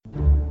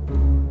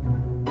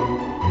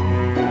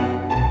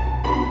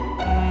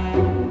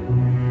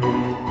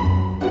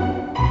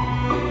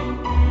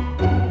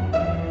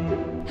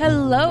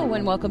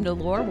and welcome to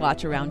Lore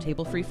Watch, a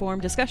roundtable freeform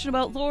discussion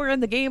about lore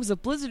and the games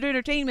of Blizzard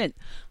Entertainment.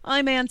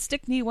 I'm Ann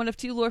Stickney, one of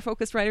two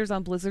lore-focused writers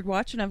on Blizzard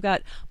Watch, and I've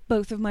got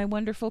both of my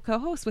wonderful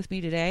co-hosts with me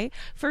today.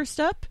 First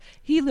up,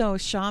 he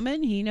knows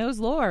Shaman, he knows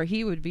lore.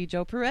 He would be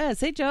Joe Perez.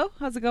 Hey, Joe,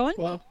 how's it going?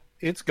 Well,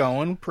 it's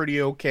going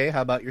pretty okay.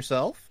 How about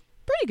yourself?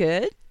 Pretty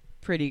good.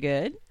 Pretty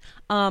good.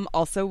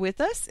 Also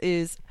with us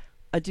is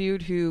a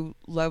dude who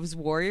loves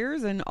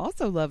warriors and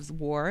also loves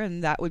war,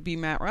 and that would be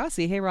Matt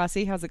Rossi. Hey,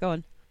 Rossi, how's it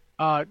going?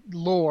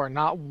 Lore,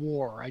 not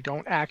war. I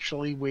don't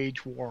actually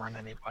wage war on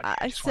anybody.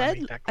 I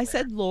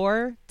said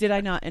lore. Did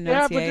I not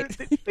enunciate?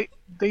 Yeah, but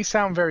they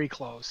sound very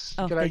close.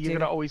 Oh, you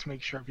gotta always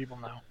make sure people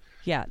know.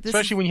 Yeah,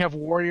 especially when you have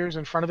warriors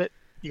in front of it.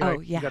 You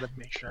gotta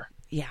make sure.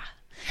 Yeah.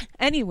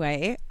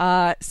 Anyway,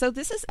 so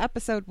this is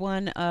episode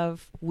 1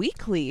 of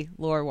Weekly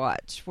Lore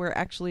Watch. We're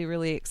actually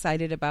really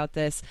excited about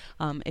this.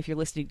 If you're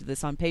listening to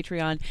this on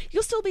Patreon,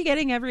 you'll still be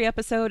getting every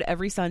episode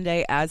every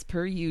Sunday as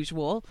per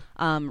usual.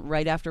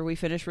 Right after we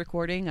finish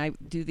recording, I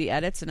do the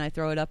edits and I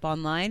throw it up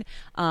online.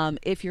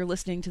 If you're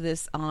listening to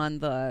this on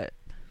the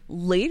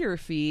later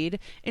feed,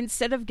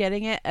 instead of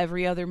getting it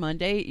every other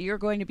Monday, you're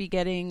going to be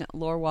getting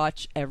Lore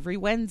Watch every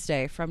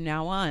Wednesday from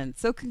now on.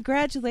 So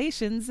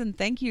congratulations and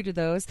thank you to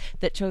those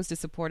that chose to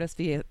support us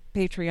via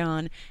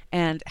Patreon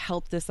and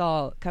help this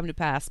all come to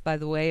pass. By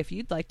the way, if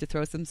you'd like to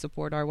throw some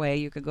support our way,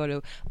 you can go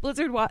to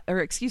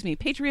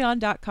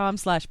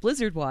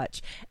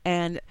patreon.com/BlizzardWatch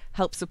and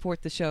help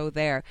support the show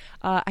there.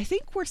 I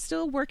think we're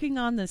still working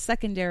on the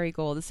secondary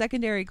goal. The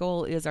secondary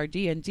goal is our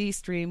D&D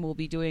stream. We'll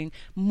be doing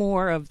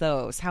more of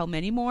those. How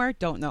many more?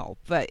 Don't know.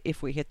 But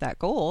if we hit that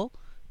goal,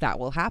 that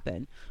will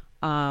happen.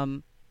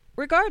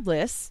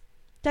 Regardless,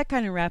 that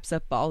kind of wraps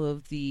up all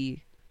of the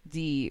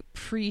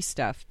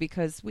pre-stuff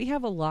because we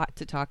have a lot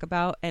to talk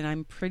about, and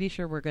I'm pretty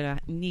sure we're going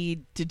to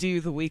need to do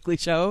the weekly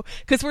show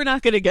because we're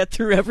not going to get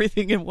through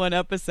everything in one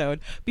episode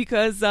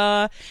because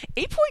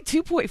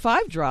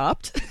 8.2.5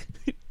 dropped.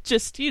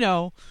 Just,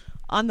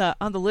 on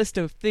the list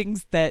of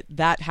things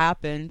that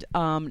happened.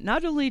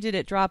 Not only did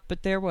it drop,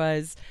 but there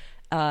was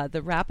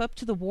the wrap-up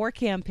to the war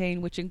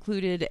campaign, which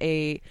included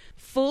a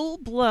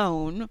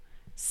full-blown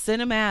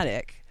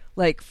cinematic.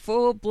 Like,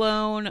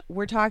 full-blown,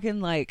 we're talking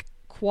like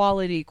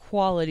quality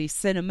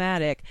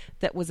cinematic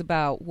that was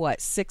about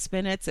 6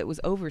 minutes? It was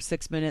over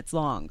 6 minutes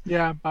long.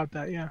 Yeah, about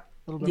that. Yeah,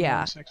 a little bit more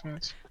than 6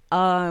 minutes.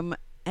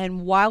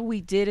 And while we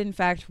did in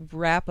fact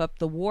wrap up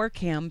the war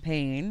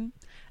campaign,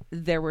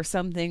 there were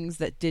some things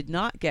that did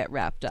not get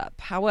wrapped up.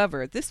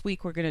 However, this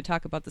week we're going to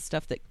talk about the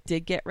stuff that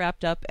did get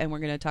wrapped up, and we're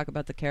going to talk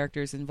about the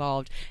characters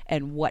involved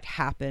and what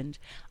happened.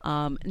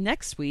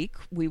 Next week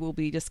we will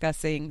be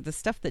discussing the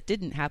stuff that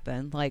didn't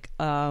happen, like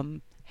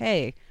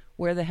hey,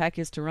 where the heck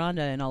is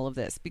Tyrande in all of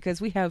this?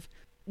 Because we have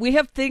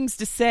things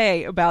to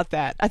say about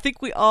that. I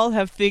think we all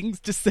have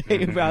things to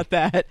say about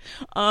that.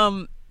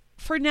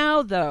 For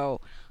now,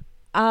 though,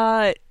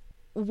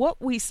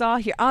 what we saw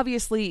here,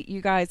 obviously,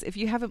 you guys, if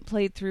you haven't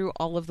played through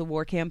all of the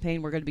war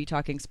campaign, we're going to be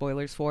talking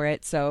spoilers for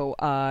it. So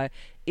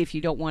if you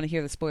don't want to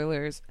hear the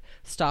spoilers,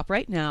 stop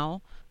right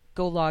now.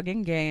 Go log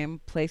in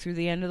game, play through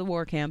the end of the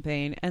war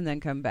campaign, and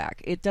then come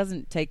back. It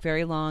doesn't take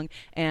very long,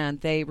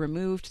 and they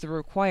removed the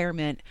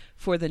requirement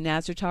for the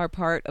Nazjatar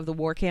part of the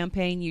war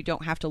campaign. You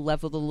don't have to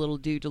level the little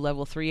dude to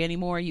level 3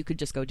 anymore. You could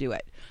just go do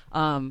it,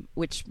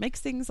 which makes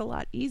things a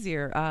lot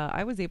easier.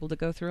 I was able to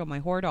go through on my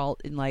Horde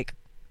alt in like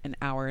an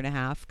hour and a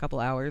half, couple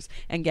hours,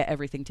 and get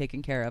everything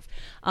taken care of.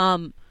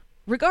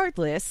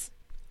 Regardless,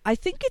 I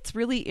think it's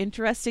really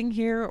interesting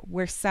here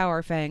where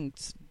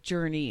Saurfang's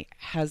journey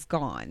has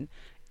gone.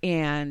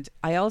 And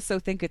I also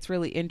think it's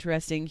really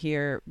interesting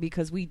here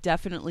because we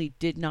definitely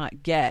did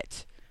not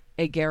get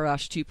a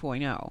Garrosh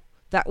 2.0.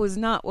 That was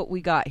not what we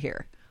got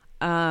here.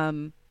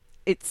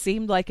 It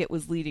seemed like it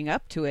was leading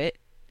up to it,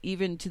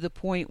 even to the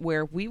point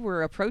where we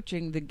were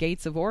approaching the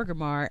gates of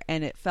Orgrimmar,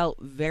 and it felt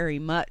very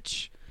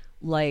much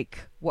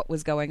like what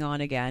was going on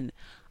again.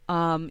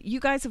 You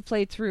guys have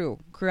played through,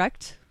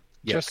 correct?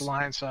 Yes. Just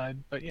Lion side,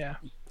 but yeah.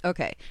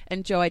 Okay.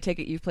 And Joe, I take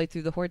it you've played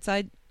through the Horde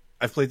side?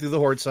 I've played through the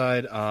Horde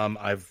side.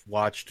 I've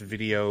watched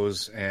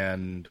videos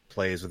and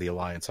plays with the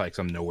Alliance side because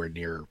I'm nowhere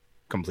near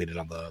completed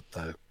on the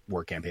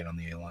war campaign on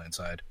the Alliance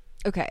side.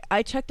 Okay,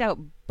 I checked out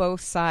both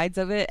sides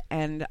of it,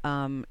 and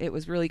it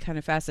was really kind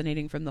of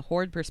fascinating from the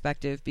Horde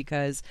perspective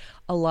because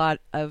a lot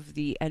of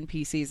the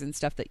NPCs and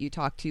stuff that you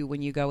talk to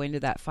when you go into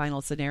that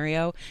final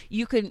scenario,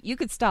 you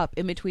could stop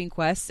in between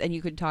quests and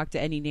you could talk to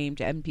any named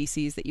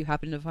NPCs that you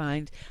happen to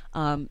find.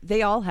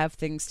 They all have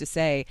things to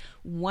say.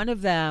 One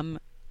of them,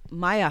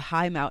 Maya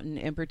Highmountain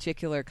in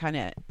particular, kind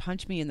of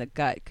punched me in the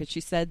gut because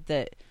she said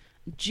that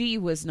G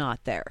was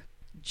not there.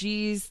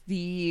 G's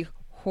the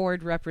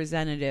Horde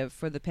representative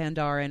for the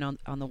Pandaren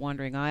on the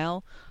Wandering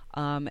Isle.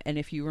 And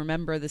if you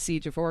remember the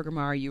Siege of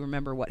Orgrimmar, you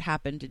remember what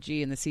happened to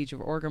G in the Siege of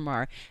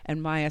Orgrimmar.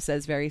 And Maya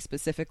says very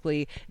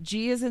specifically,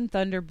 G is in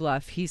Thunder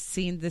Bluff. He's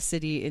seen the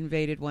city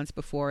invaded once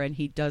before, and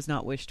he does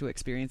not wish to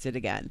experience it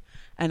again.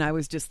 And I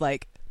was just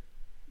like,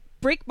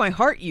 break my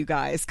heart, you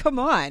guys. Come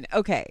on.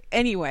 Okay.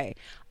 Anyway,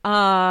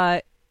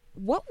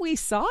 What we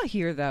saw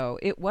here, though,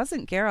 it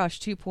wasn't Garrosh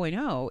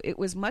 2.0. It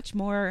was much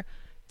more,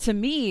 to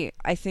me,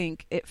 I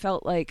think it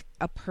felt like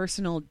a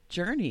personal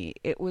journey.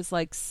 It was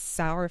like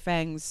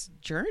Sourfang's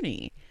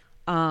journey,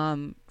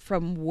 from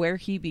where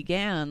he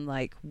began,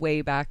 like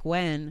way back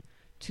when,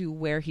 to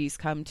where he's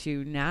come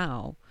to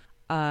now.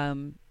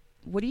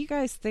 What do you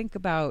guys think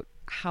about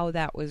how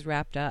that was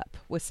wrapped up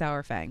with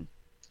Sourfang?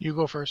 You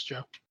go first,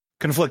 Joe.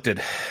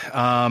 Conflicted.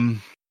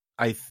 I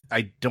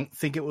don't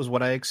think it was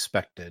what I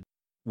expected,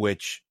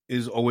 which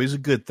is always a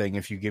good thing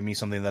if you give me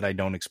something that I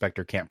don't expect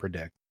or can't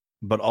predict.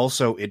 But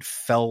also, it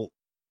felt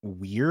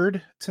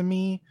weird to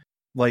me.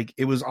 Like,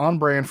 it was on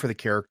brand for the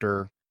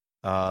character.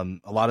 A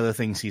lot of the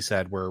things he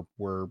said were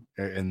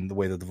and the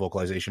way that the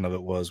vocalization of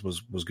it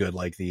was good.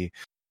 Like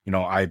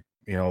I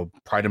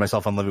prided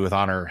myself on living with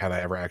honor. Have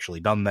I ever actually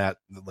done that?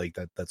 Like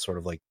that's sort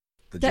of like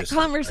the That gist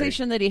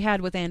conversation that he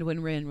had with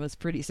Anduin Wrynn was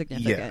pretty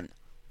significant. Yeah.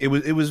 It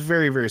was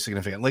very, very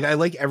significant. Like, I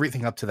like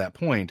everything up to that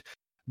point,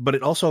 but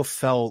it almost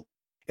felt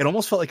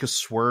like a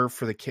swerve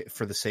for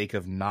the sake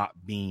of not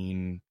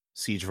being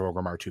Siege of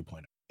Orgrimmar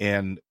 2.0.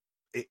 And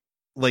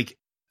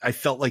I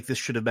felt like this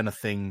should have been a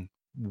thing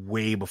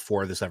way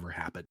before this ever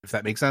happened, if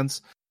that makes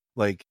sense.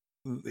 Like,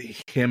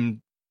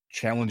 him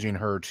challenging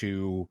her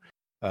to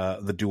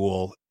the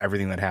duel,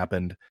 everything that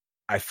happened,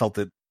 I felt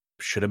it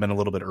should have been a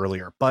little bit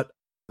earlier. But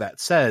that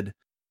said,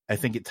 I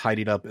think it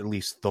tidied up at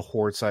least the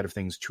Horde side of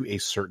things to a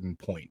certain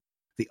point.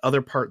 The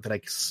other part that I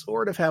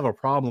sort of have a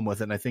problem with,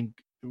 and I think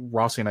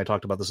Rossi and I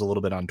talked about this a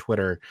little bit on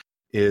Twitter,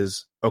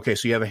 is, okay,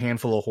 so you have a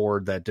handful of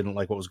Horde that didn't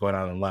like what was going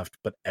on and left,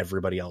 but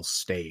everybody else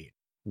stayed.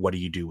 What do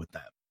you do with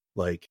that?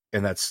 Like,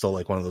 and that's still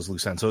like one of those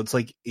loose ends. So it's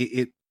like,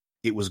 it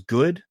was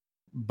good,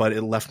 but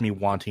it left me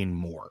wanting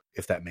more,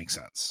 if that makes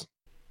sense.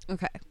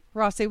 Okay.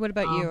 Rossi, what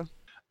about you?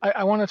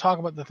 I want to talk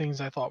about the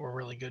things I thought were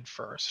really good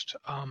first.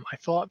 I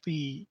thought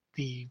the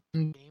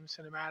in-game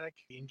cinematic,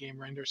 the in-game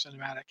render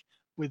cinematic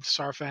with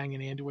Saurfang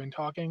and Anduin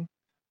talking,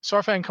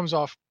 Saurfang comes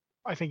off,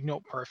 I think,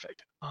 note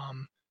perfect.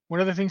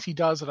 One of the things he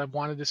does that I've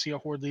wanted to see a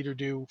Horde leader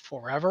do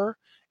forever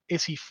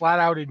is he flat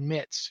out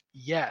admits,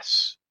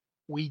 yes,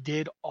 we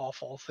did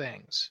awful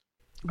things.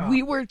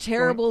 We were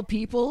terrible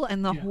people,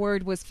 and the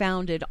Horde was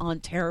founded on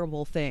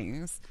terrible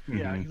things.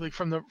 Yeah, like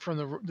from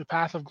the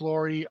Path of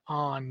Glory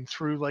on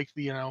through like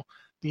the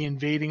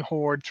invading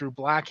Horde, through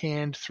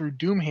Blackhand, through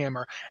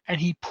Doomhammer, and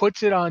he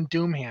puts it on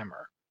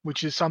Doomhammer,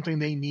 which is something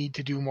they need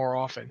to do more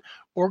often.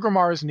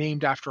 Orgrimmar is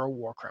named after a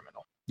war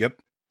criminal. Yep.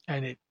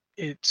 And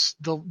it's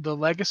the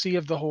legacy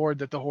of the Horde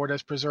that the Horde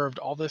has preserved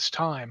all this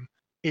time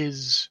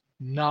is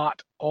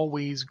not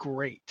always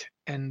great.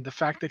 And the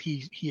fact that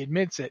he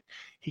admits it,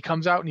 he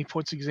comes out and he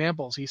puts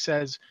examples. He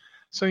says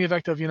something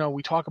effect of,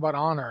 we talk about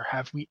honor.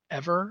 Have we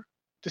ever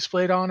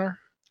displayed honor?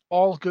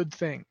 All good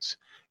things.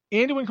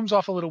 Anduin comes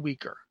off a little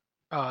weaker.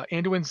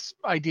 Anduin's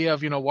idea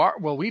of,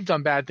 well, we've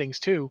done bad things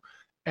too.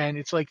 And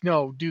it's like,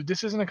 no, dude,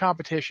 this isn't a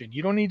competition.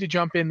 You don't need to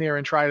jump in there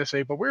and try to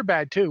say, but we're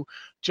bad too.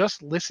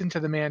 Just listen to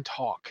the man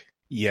talk.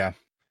 Yeah,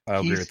 I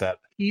agree with that.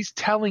 He's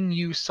telling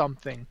you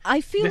something.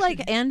 I feel like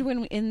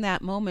Anduin in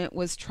that moment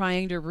was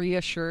trying to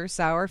reassure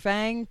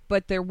Saurfang,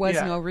 but there was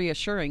no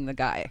reassuring the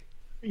guy.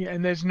 Yeah,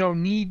 and there's no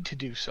need to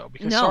do so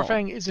because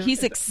Saurfang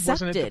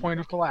wasn't at the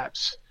point of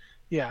collapse.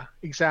 Yeah,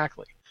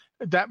 exactly.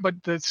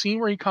 But the scene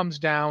where he comes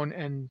down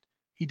and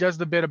he does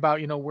the bit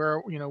about,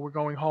 where, we're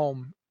going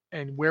home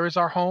and where is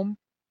our home?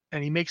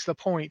 And he makes the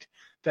point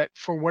that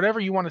for whatever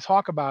you want to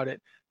talk about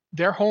it,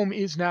 their home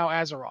is now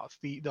Azeroth,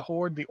 the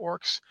Horde, the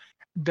Orcs.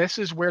 This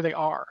is where they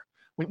are.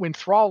 When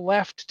Thrall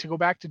left to go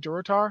back to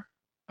Draenor,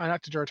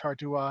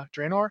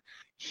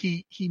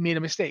 he made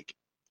a mistake.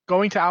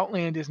 Going to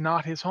Outland is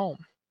not his home.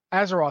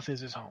 Azeroth is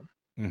his home.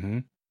 Mm-hmm.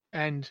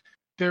 And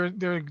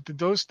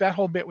that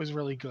whole bit was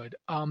really good.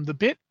 The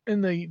bit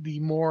in the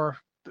more,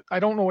 I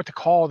don't know what to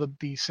call the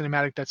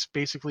cinematic. That's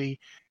basically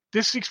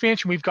this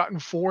expansion. We've gotten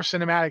 4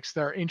 cinematics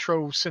that are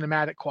intro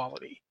cinematic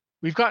quality.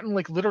 We've gotten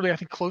literally, I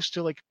think, close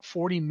to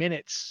 40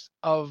 minutes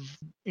of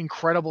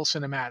incredible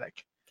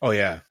cinematic. Oh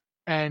yeah.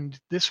 And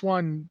this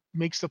one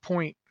makes the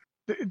point.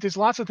 There's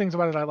lots of things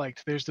about it I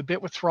liked. There's the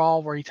bit with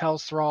Thrall where he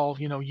tells Thrall,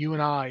 you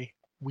and I,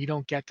 we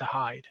don't get to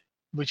hide,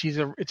 which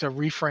it's a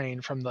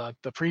refrain from the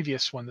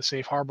previous one, the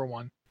Safe Harbor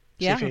one.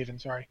 Yeah. Safe Haven,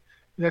 sorry.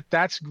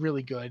 That's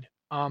really good.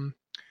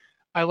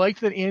 I like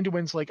that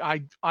Anduin's like,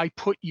 I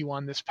put you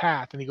on this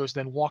path, and he goes,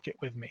 then walk it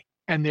with me.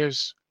 And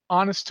there's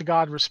honest to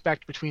God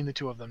respect between the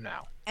two of them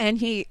now. And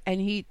he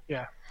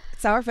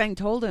Saurfang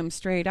told him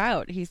straight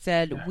out. He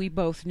said, we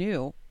both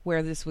knew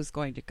where this was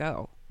going to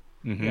go,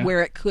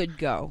 where it could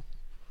go.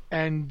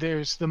 And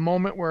there's the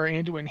moment where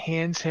Anduin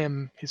hands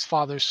him his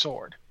father's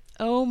sword.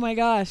 Oh my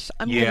gosh.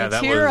 I'm going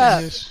to tear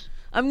up.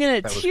 I'm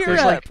going to tear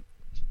up.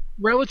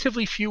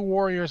 Relatively few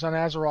warriors on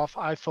Azeroth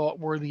I thought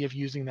worthy of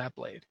using that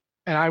blade.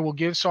 And I will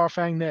give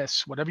Saurfang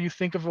this. Whatever you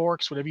think of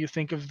Orcs, whatever you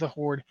think of the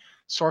Horde,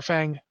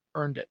 Saurfang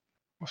earned it.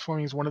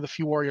 Saurfang is one of the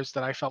few warriors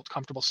that I felt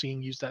comfortable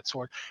seeing use that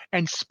sword.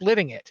 And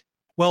splitting it.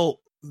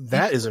 Well,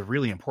 that is a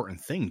really important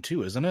thing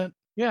too, isn't it?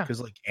 Yeah.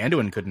 Because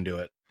Anduin couldn't do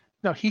it.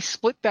 No, he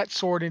split that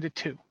sword into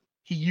 2.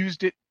 he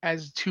used it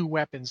as two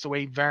weapons the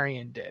way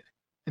Varian did.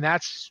 And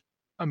that's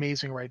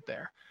amazing right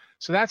there.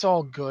 So that's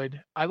all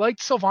good. I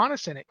liked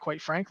Sylvanas in it,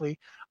 quite frankly.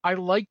 I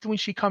liked when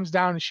she comes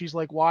down and she's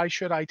like, why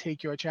should I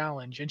take your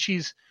challenge? And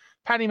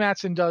Patty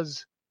Mattson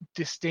does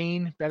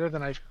disdain better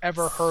than I've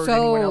ever heard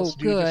anyone else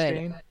do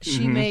disdain.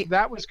 She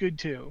that was good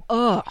too.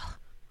 Ugh.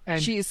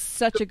 And she is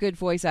such a good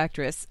voice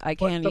actress. I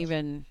can't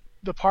even.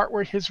 The part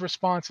where his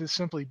response is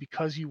simply,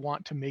 because you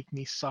want to make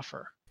me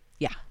suffer.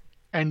 Yeah.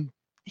 And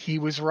he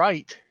was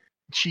right.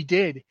 She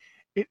did.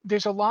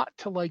 There's a lot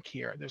to like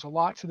here. There's a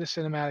lot to the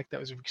cinematic that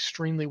was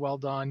extremely well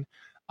done,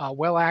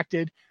 well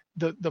acted.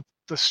 The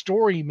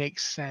story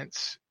makes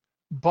sense,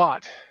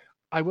 but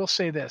I will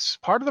say this: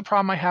 part of the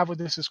problem I have with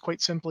this is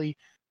quite simply,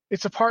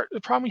 the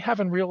problem we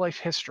have in real life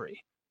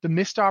history, the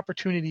missed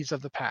opportunities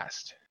of the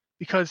past.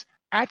 Because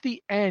at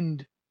the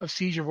end of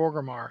Siege of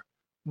Orgrimmar,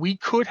 we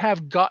could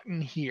have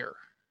gotten here,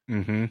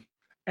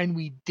 and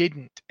we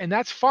didn't, and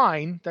that's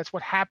fine. That's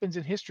what happens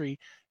in history.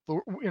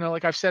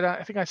 Like I've said,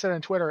 I think I said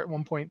on Twitter at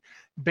one point,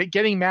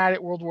 getting mad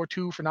at World War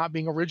II for not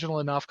being original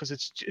enough because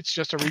it's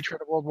just a retread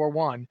of World War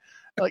I.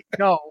 Like,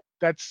 no,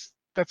 that's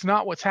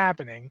not what's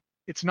happening.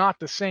 It's not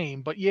the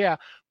same. But yeah,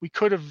 we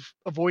could have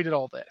avoided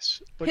all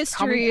this. But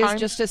history is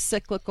just as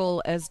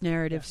cyclical as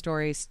narrative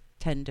stories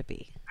tend to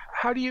be.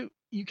 How do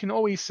you can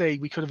always say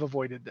we could have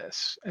avoided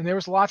this, and there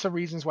was lots of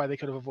reasons why they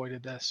could have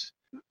avoided this.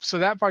 So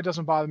that part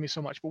doesn't bother me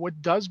so much. But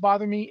what does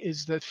bother me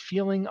is the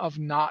feeling of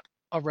not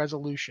a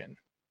resolution.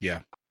 Yeah.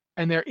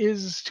 And there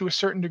is, to a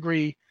certain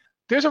degree,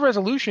 there's a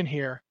resolution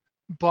here,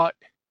 but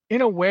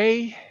in a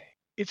way,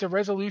 it's a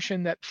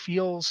resolution that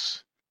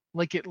feels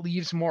like it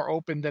leaves more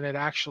open than it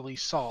actually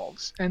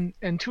solves. And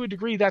to a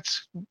degree,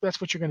 that's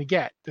what you're going to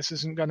get. This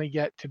isn't going to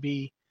get to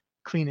be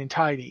clean and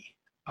tidy.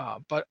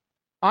 But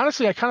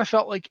honestly, I kind of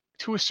felt like,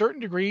 to a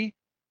certain degree,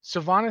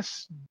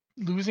 Sylvanas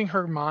losing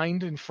her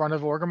mind in front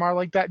of Orgrimmar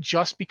like that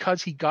just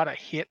because he got a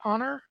hit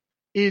on her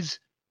is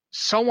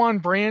so on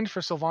brand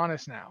for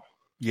Sylvanas now.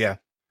 Yeah.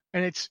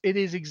 And it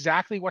is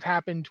exactly what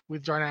happened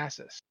with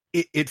Darnassus.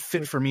 It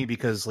fit for me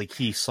because like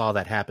he saw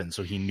that happen,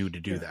 so he knew to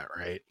do that,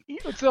 right?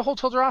 It's the whole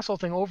Teldrassil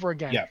thing over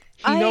again. Yeah.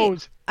 He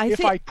knows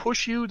if I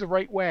push you the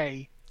right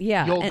way,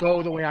 you'll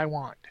go the way I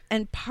want.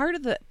 And part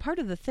of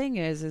the thing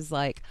is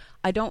like,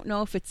 I don't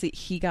know if it's that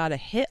he got a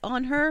hit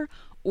on her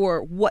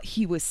or what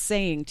he was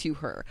saying to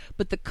her,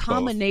 but the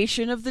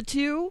combination of the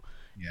two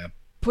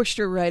pushed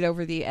her right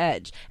over the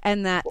edge.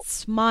 And that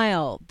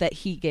smile that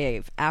he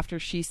gave after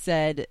she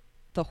said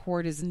the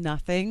Horde is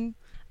nothing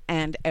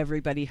and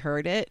everybody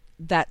heard it,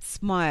 that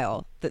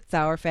smile that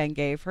Saurfang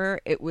gave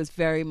her, it was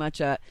very much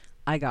a,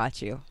 I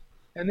got you.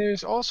 And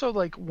there's also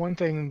like one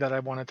thing that I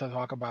wanted to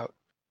talk about.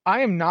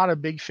 I am not a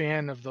big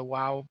fan of the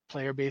WoW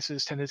player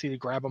base's tendency to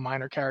grab a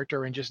minor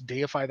character and just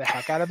deify the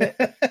heck out of it.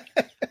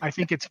 I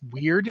think it's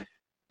weird,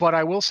 but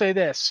I will say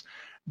this.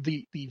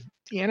 The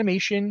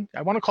animation,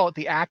 I want to call it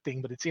the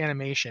acting, but it's the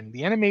animation.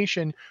 The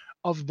animation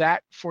of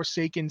that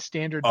Forsaken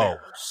standard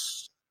bearer.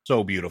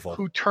 So beautiful.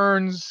 Who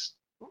turns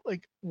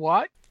like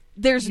what?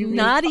 There's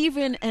not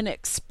even an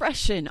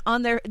expression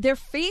on their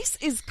face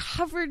is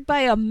covered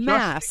by a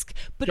mask,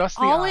 but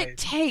all it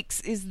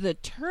takes is the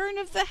turn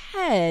of the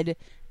head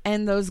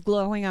and those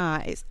glowing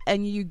eyes,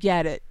 and you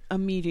get it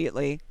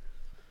immediately.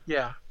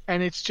 Yeah,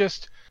 and it's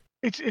just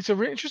it's a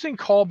really interesting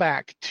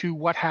callback to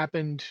what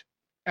happened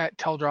at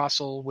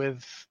Teldrassil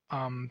with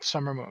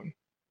Summermoon.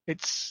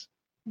 It's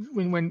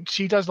when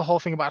she does the whole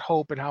thing about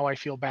hope and how I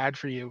feel bad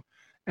for you,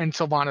 and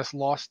Sylvanas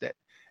lost it.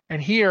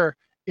 And here,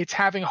 it's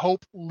having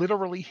Hope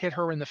literally hit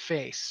her in the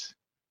face,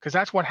 because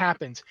that's what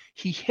happens.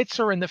 He hits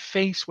her in the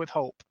face with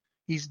Hope.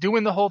 He's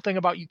doing the whole thing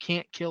about you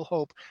can't kill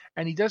Hope,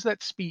 and he does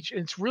that speech,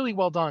 and it's really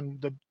well done.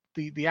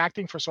 The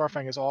acting for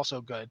Saurfang is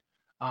also good.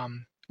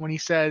 When he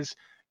says,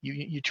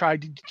 you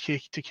tried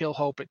to kill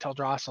Hope at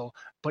Teldrassil,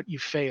 but you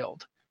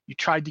failed. You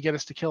tried to get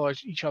us to kill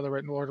each other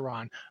at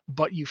Lordaeron,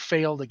 but you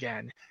failed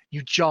again.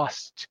 You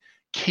just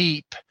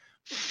keep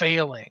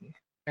failing.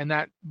 And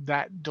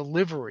that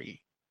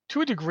delivery,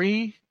 to a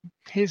degree,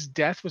 his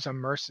death was a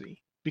mercy,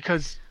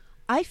 because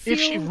if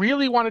she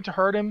really wanted to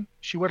hurt him,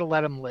 she would have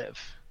let him live.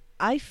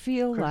 I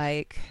feel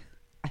like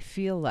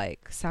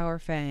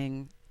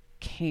Saurfang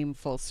came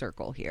full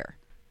circle here,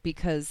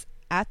 because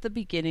at the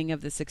beginning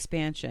of this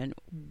expansion,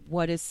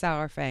 what is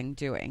Saurfang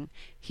doing?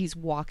 He's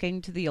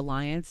walking to the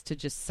Alliance to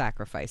just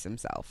sacrifice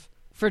himself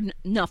for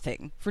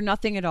nothing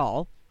at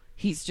all.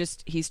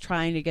 He's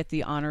trying to get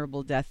the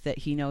honorable death that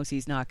he knows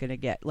he's not going to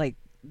get. Like,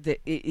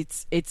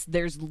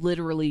 there's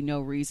literally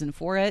no reason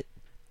for it.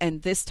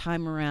 And this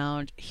time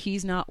around,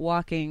 he's not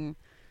walking.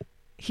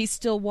 He's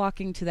still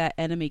walking to that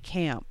enemy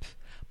camp.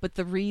 But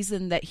the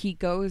reason that he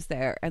goes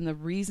there and the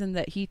reason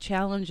that he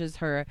challenges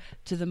her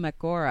to the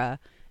Mak'gora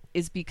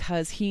is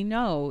because he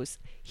knows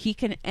he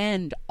can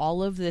end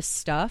all of this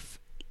stuff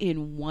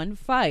in one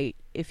fight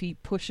if he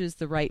pushes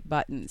the right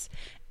buttons.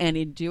 And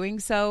in doing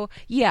so,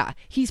 yeah,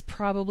 he's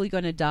probably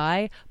going to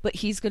die, but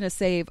he's going to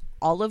save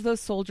all of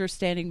those soldiers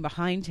standing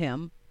behind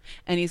him,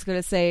 and he's going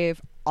to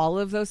save all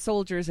of those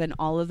soldiers and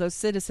all of those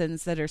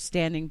citizens that are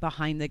standing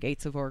behind the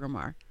gates of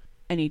Orgrimmar.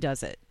 and he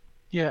does it.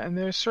 Yeah, and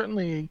there's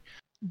certainly,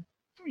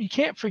 you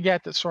can't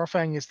forget that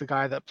Saurfang is the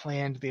guy that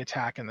planned the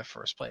attack in the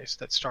first place,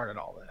 that started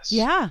all this.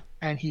 Yeah.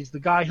 And he's the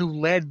guy who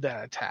led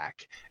that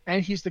attack.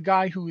 And he's the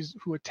guy who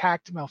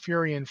attacked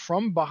Malfurion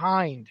from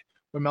behind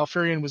when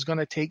Malfurion was going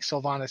to take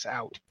Sylvanas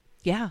out.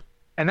 Yeah.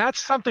 And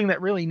that's something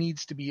that really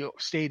needs to be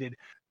stated.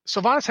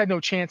 Sylvanas had no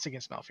chance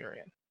against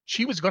Malfurion.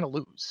 She was going to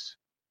lose.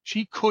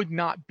 She could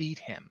not beat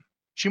him.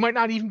 She might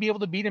not even be able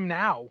to beat him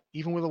now,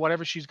 even with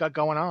whatever she's got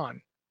going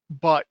on.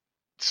 But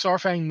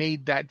Saurfang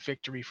made that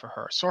victory for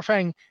her.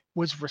 Saurfang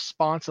was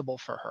responsible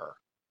for her.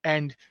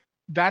 And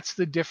that's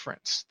the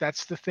difference.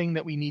 That's the thing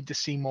that we need to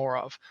see more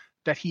of,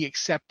 that he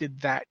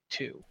accepted that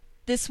too.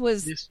 This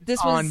was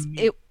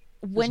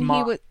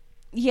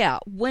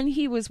when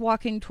he was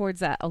walking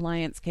towards that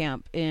Alliance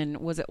camp in,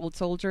 was it Old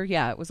Soldier?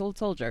 Yeah, it was Old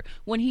Soldier.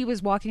 When he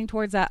was walking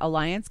towards that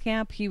Alliance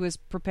camp, he was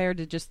prepared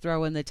to just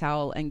throw in the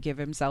towel and give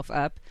himself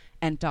up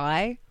and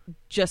die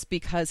just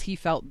because he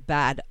felt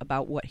bad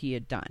about what he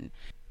had done.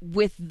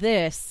 With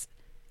this,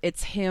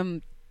 it's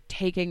him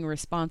taking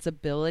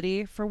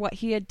responsibility for what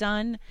he had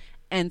done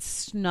and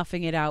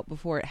snuffing it out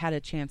before it had a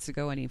chance to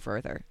go any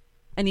further.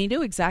 And he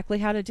knew exactly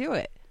how to do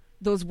it.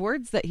 Those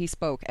words that he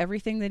spoke,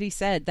 everything that he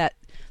said, that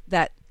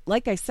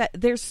like I said,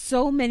 there's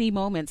so many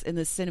moments in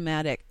this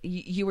cinematic.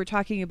 You were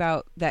talking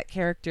about that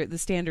character, the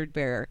Standard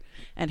Bearer,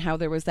 and how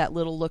there was that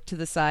little look to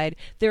the side.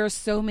 There are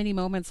so many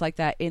moments like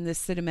that in this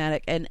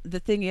cinematic. And the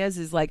thing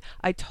is like,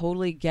 I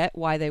totally get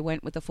why they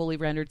went with a fully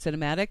rendered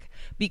cinematic,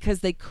 because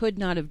they could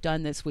not have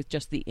done this with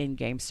just the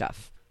in-game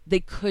stuff.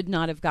 They could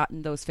not have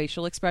gotten those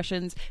facial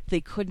expressions.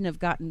 They couldn't have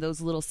gotten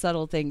those little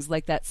subtle things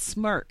like that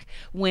smirk.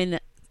 When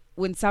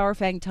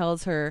Saurfang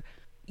tells her,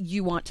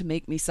 "You want to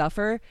make me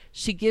suffer,"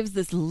 she gives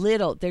this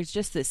little, there's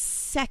just this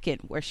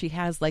second where she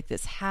has like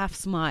this half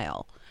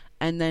smile,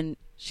 and then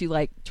she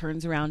like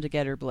turns around to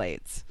get her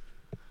blades.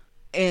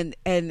 And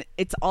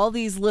it's all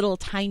these little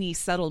tiny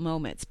subtle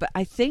moments. But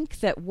I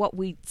think that what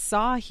we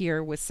saw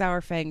here with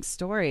Saurfang's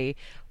story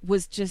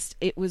was just,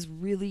 it was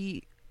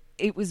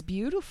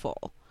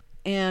beautiful.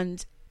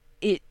 And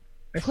it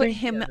put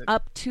him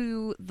up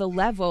to the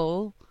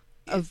level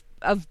of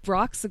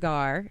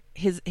Broxigar,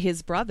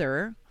 his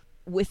brother,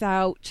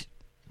 without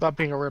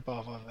being a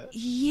ripoff of it.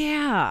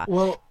 Yeah.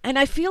 Well, and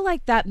I feel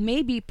like that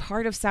may be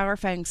part of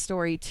Saurfang's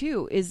story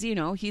too, is,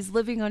 he's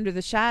living under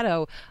the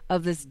shadow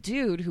of this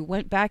dude who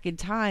went back in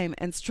time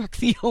and struck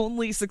the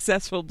only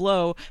successful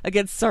blow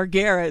against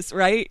Sargeras,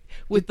 right?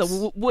 With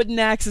the wooden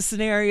axe of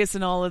Cenarius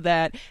and all of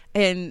that.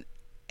 And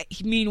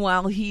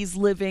meanwhile, he's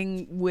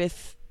living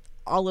with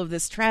all of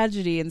this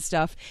tragedy and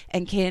stuff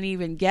and can't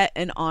even get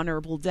an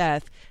honorable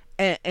death.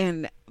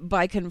 And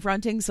by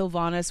confronting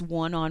Sylvanas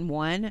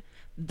one-on-one,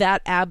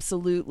 that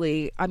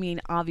absolutely, I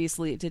mean,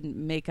 obviously it didn't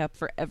make up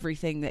for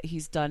everything that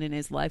he's done in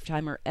his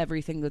lifetime or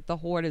everything that the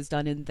Horde has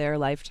done in their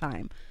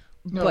lifetime.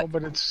 No,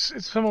 but it's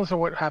similar to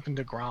what happened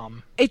to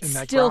Grom. It's in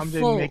that still Grom full.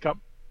 Didn't make up.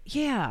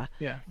 Yeah.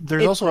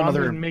 There's also Grom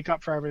another. Didn't make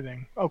up for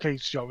everything. Okay,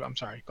 Joe, I'm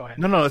sorry. Go ahead.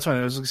 No, that's fine.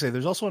 I was going to say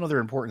there's also another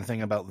important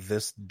thing about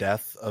this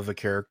death of a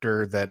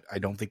character that I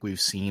don't think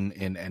we've seen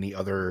in any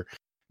other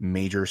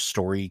major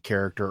story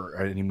character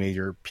or any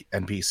major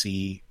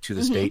NPC to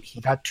this date. He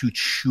got to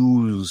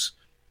choose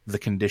the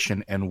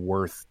condition and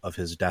worth of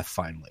his death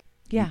finally.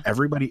 Yeah.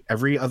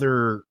 Every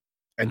other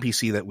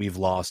NPC that we've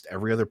lost,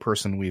 every other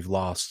person we've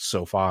lost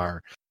so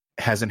far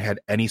hasn't had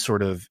any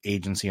sort of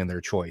agency in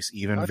their choice.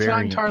 Even That's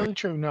not entirely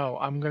true. No,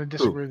 I'm going to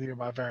disagree with you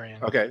about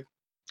Varian. Okay.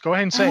 Go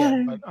ahead and say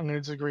it, but I'm going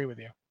to disagree with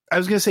you. I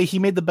was going to say he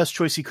made the best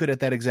choice he could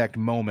at that exact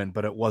moment,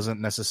 but it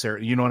wasn't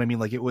necessary. You know what I mean?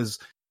 Like it was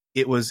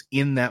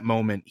in that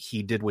moment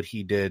he did what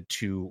he did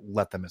to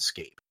let them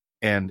escape.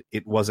 And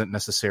it wasn't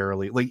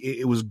necessarily like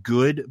it was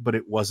good, but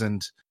it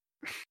wasn't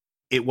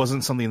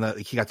something that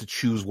he got to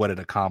choose what it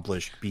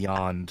accomplished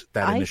beyond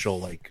that initial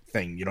like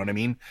thing. You know what I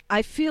mean?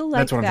 I feel like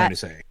that's what I'm trying to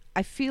say.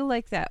 I feel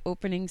like that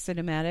opening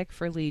cinematic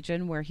for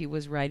Legion where he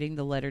was writing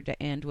the letter to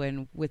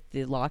Anduin with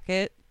the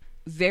locket,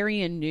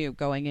 Varian knew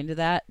going into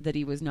that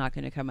he was not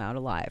going to come out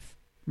alive.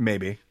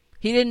 Maybe.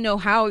 He didn't know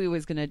how he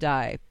was going to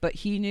die, but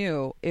he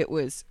knew it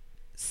was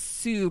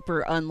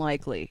super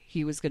unlikely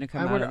he was going to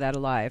come out of that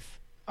alive.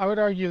 I would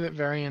argue that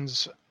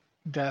Varian's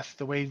death,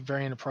 the way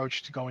Varian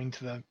approached going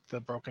to the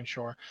Broken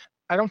Shore,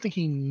 I don't think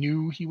he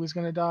knew he was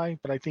going to die,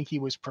 but I think he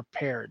was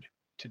prepared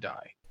to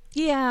die.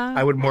 Yeah.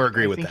 I would more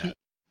agree with that.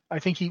 I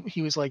think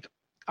he was like,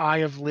 I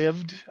have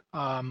lived.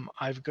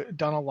 I've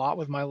done a lot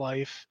with my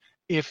life.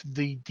 If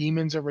the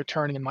demons are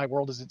returning and my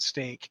world is at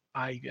stake,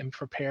 I am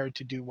prepared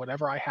to do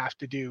whatever I have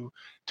to do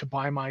to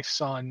buy my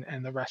son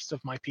and the rest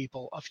of my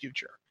people a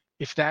future.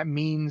 If that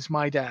means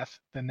my death,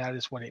 then that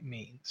is what it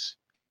means.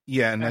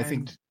 Yeah, and I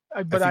think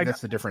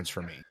that's the difference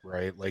for me,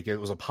 right? Like it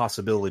was a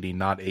possibility,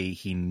 not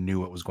he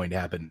knew it was going to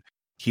happen.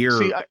 Here,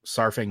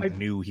 Saurfang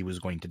knew he was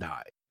going to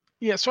die.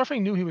 Yeah,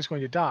 Saurfang knew he was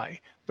going to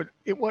die, but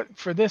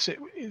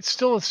it's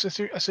still a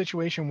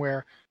situation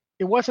where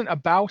it wasn't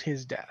about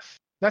his death.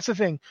 That's the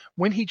thing.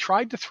 When he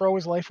tried to throw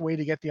his life away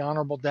to get the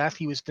honorable death,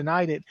 he was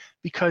denied it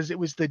because it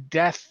was the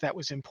death that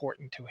was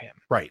important to him.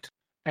 Right.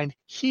 And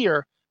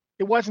here,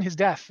 it wasn't his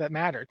death that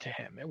mattered to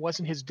him. It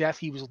wasn't his death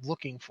he was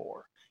looking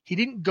for. He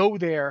didn't go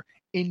there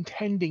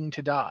intending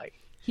to die.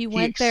 He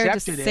went there to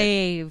accepted it.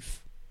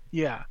 save.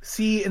 Yeah.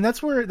 See, and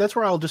that's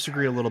where I'll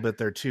disagree a little bit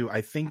there too.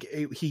 I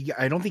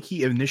don't think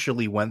he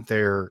initially went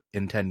there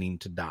intending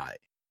to die.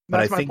 But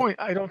That's my point.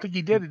 I don't think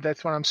he did it.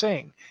 That's what I'm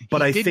saying.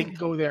 But he didn't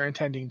go there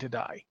intending to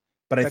die.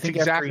 But I That's think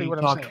exactly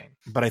what I'm saying.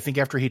 But I think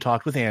after he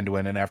talked with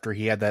Anduin, and after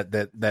he had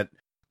that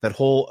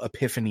whole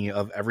epiphany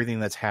of everything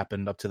that's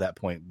happened up to that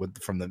point,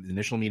 from the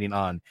initial meeting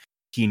on,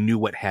 he knew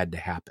what had to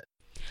happen,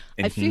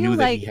 and he knew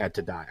that he had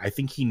to die. I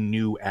think he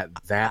knew at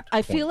that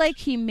I point. feel like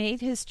he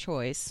made his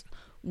choice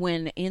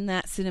when in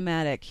that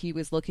cinematic he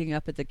was looking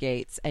up at the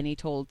gates and he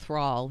told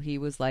Thrall, he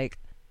was like,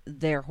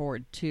 they're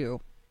Horde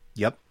too.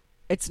 Yep.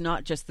 It's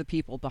not just the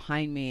people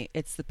behind me,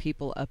 it's the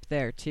people up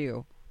there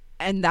too.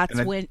 And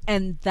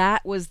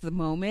that was the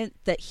moment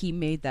that he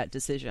made that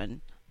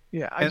decision.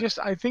 Yeah,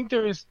 I think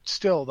there is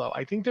still, though,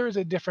 I think there is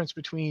a difference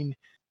between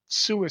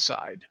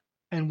suicide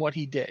and what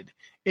he did.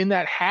 In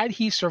that, had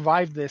he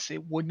survived this,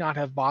 it would not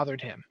have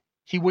bothered him.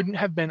 He wouldn't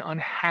have been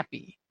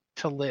unhappy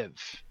to live.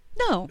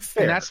 No.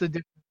 Fair. And that's the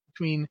difference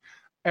between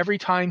every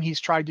time he's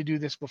tried to do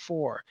this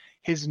before.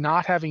 His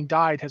not having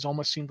died has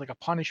almost seemed like a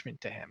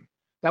punishment to him.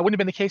 That wouldn't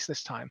have been the case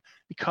this time,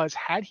 because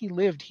had he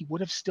lived, he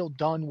would have still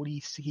done what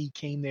he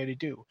came there to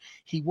do.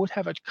 He would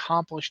have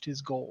accomplished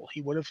his goal.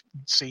 He would have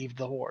saved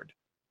the Horde.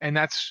 And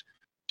that's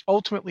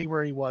ultimately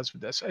where he was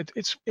with this.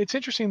 It's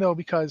interesting, though,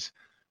 because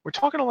we're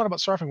talking a lot about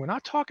Saurfang. We're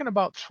not talking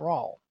about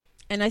Thrall.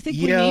 And I think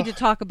we need to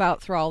talk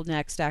about Thrall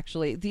next,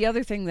 actually. The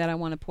other thing that I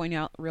want to point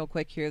out real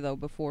quick here, though,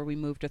 before we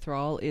move to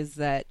Thrall, is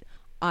that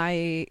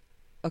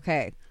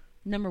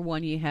number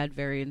one, you had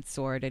Varian's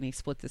sword, and he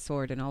split the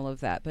sword and all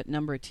of that. But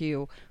number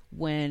two,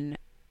 when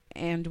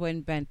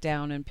Anduin bent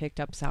down and picked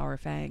up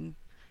Saurfang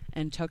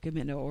and took him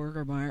into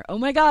Orgrimmar, oh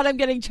my god, I'm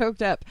getting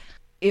choked up.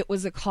 It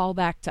was a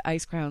callback to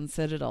Icecrown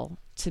Citadel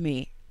to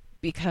me,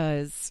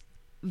 because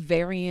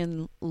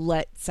Varian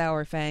let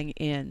Saurfang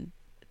in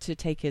to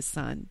take his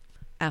son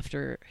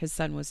after his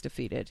son was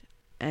defeated,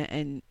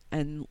 and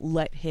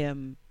let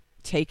him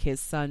take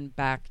his son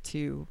back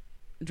to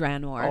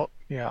Draenor.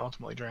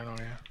 Ultimately Draenor,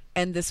 yeah.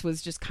 And this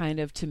was just kind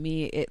of, to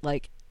me,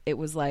 it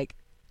was like,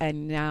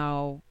 and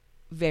now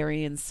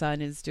Varian's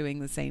son is doing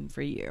the same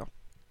for you.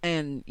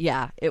 And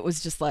yeah, it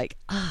was just like,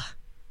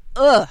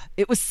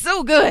 it was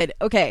so good.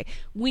 Okay,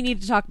 we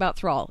need to talk about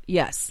Thrall.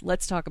 Yes,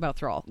 let's talk about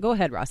Thrall. Go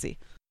ahead, Rossi.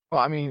 Well,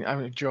 I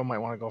mean, Joe might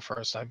want to go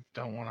first. I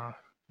don't want to.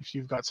 If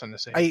you've got something to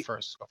say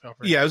first, go feel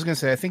free. Yeah, I was going to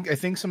say, I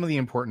think some of the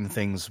important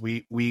things,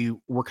 we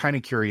were kind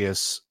of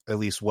curious, at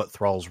least what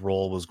Thrall's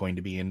role was going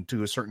to be, and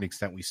to a certain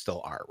extent, we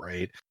still are,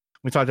 right?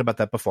 We talked about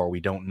that before. We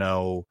don't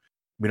know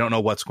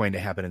what's going to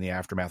happen in the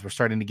aftermath. We're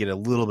starting to get a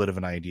little bit of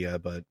an idea,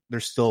 but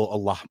there's still a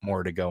lot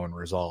more to go and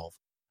resolve.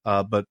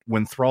 But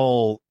when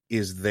Thrall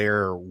is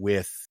there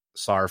with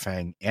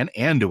Saurfang and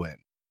Anduin,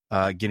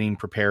 getting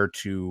prepared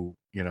to,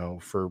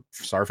 for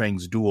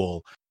Saurfang's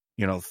duel,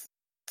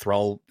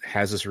 Thrall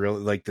has this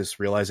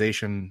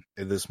realization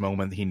at this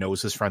moment. He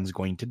knows his friend's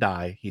going to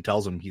die. He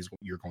tells him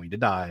you're going to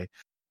die.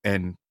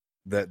 And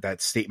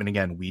that statement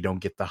again, we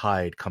don't get the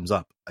hide, comes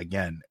up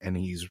again. And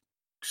he's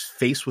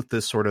faced with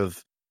this sort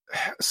of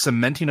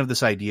cementing of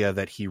this idea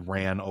that he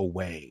ran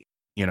away.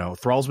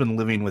 Thrall's been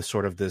living with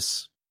sort of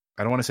this,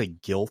 I don't want to say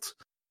guilt,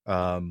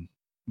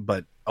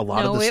 but a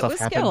lot of this stuff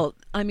happened. No, it was guilt.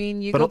 I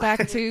mean, you go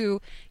back to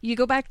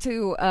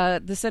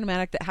the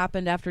cinematic that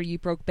happened after you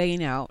broke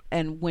Bane out,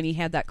 and when he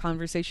had that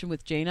conversation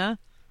with Jaina.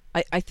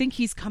 I think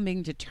he's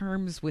coming to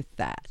terms with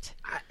that.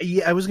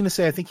 I was going to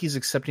say, I think he's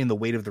accepting the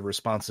weight of the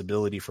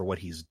responsibility for what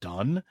he's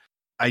done.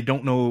 I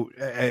don't know.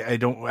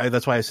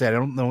 That's why I said I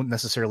don't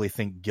necessarily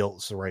think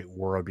guilt's the right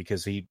word,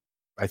 because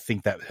I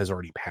think that has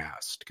already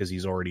passed, because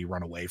he's already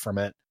run away from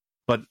it.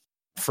 But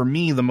for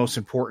me, the most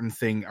important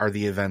thing are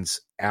the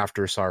events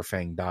after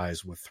Saurfang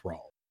dies with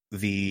Thrall.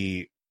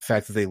 The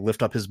fact that they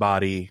lift up his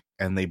body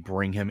and they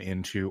bring him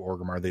into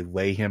Orgrimmar. They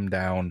lay him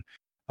down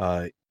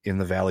in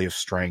the Valley of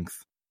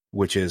Strength,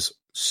 which is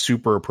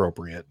super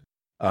appropriate.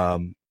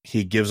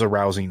 He gives a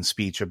rousing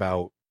speech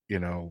about,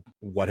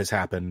 what has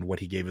happened, what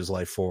he gave his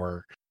life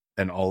for,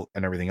 and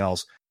everything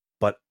else.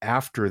 But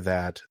after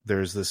that,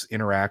 there's this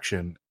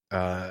interaction,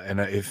 and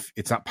if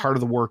it's not part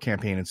of the war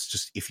campaign, it's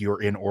just if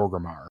you're in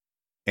Orgrimmar,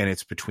 and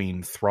it's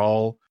between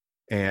Thrall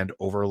and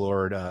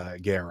Overlord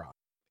Geara.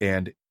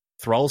 And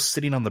Thrall's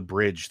sitting on the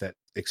bridge that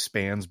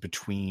expands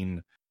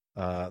between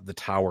the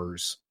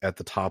towers at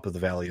the top of the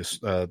valley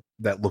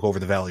that look over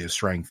the Valley of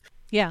Strength.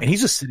 Yeah. And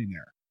he's just sitting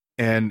there.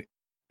 And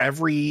I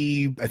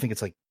think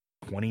it's like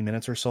 20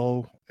 minutes or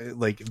so,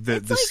 like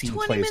the scene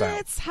plays out.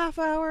 It's half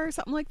hour,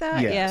 something like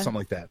that. Yeah, something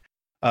like that.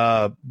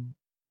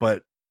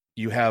 But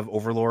you have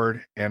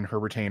Overlord and her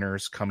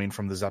retainers coming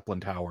from the Zeppelin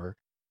Tower.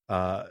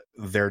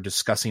 They're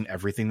discussing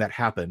everything that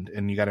happened.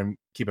 And you got to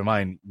keep in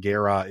mind,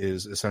 Geara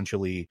is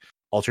essentially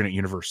alternate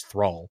universe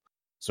Thrall.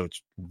 So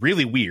it's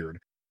really weird.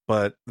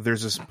 But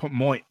there's this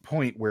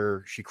point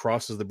where she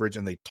crosses the bridge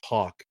and they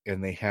talk,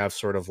 and they have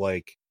sort of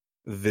like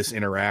this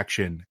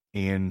interaction.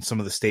 And some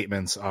of the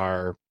statements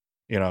are,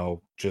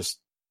 just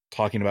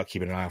talking about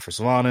keeping an eye out for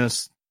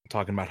Sylvanas,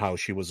 talking about how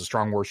she was a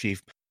strong war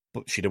chief,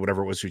 but she did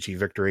whatever it was to achieve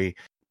victory,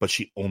 but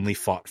she only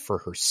fought for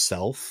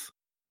herself.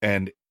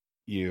 And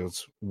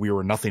we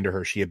were nothing to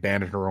her. She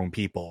abandoned her own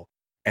people.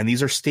 And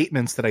these are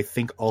statements that I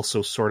think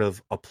also sort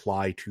of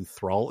apply to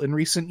Thrall in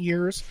recent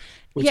years,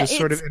 which is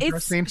sort of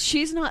interesting.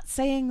 She's not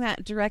saying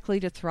that directly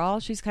to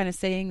Thrall. She's kind of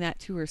saying that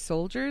to her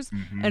soldiers.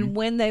 Mm-hmm. And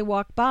when they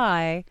walk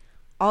by,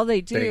 all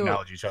they do... They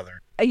acknowledge each other.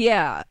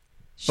 Yeah.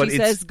 She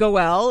says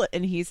Goel,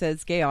 and he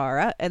says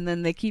Gayara, and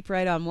then they keep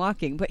right on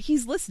walking. But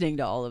he's listening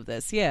to all of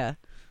this, yeah.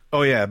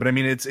 Oh, yeah. But I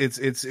mean, it's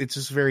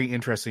just very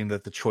interesting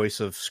that the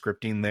choice of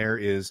scripting there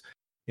is,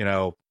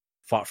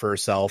 fought for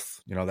herself.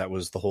 That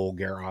was the whole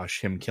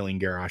Garrosh, him killing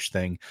Garrosh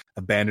thing.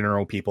 Abandon her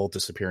own people,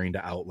 disappearing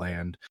to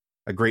Outland.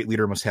 A great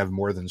leader must have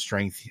more than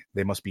strength.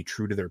 They must be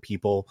true to their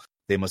people.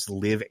 They must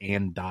live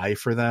and die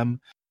for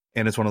them.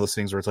 And it's one of those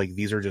things where it's like,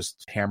 these are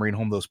just hammering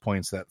home those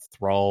points that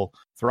Thrall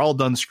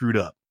done screwed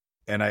up.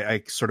 And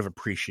I sort of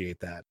appreciate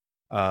that.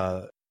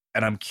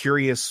 And I'm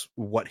curious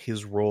what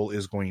his role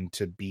is going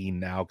to be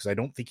now, because I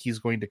don't think he's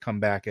going to come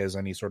back as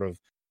any sort of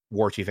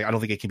war chief. I don't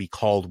think it can be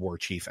called war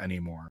chief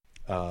anymore.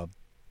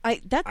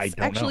 That's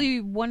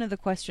actually one of the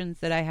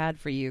questions that I had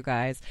for you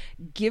guys.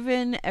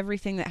 Given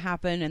everything that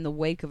happened in the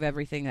wake of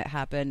everything that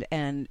happened,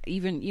 and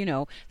even,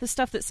 the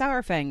stuff that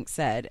Sourfang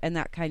said and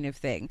that kind of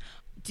thing,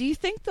 do you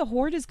think the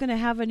Horde is going to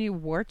have a new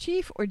war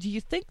chief, or do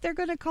you think they're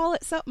going to call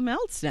it something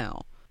else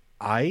now?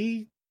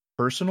 I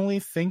personally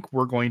think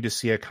we're going to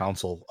see a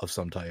council of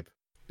some type,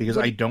 because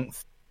I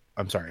was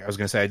going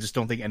to say, I just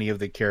don't think any of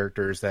the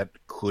characters that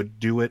could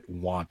do it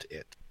want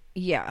it.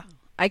 Yeah.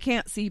 I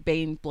can't see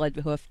Bane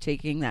Bloodhoof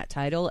taking that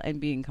title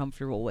and being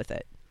comfortable with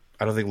it.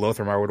 I don't think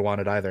Lotharimar would want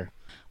it either.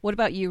 What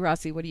about you,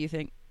 Rossi? What do you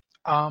think?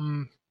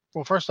 Well,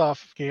 first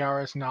off,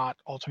 Gayara is not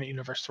alternate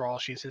universe Thrall.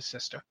 She's his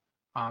sister.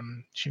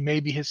 She may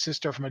be his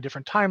sister from a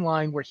different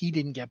timeline where he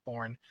didn't get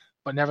born,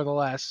 but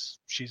nevertheless,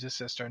 she's his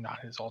sister,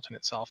 not his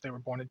alternate self. They were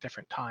born at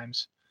different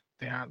times.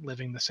 They aren't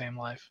living the same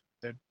life.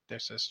 They're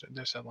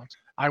siblings.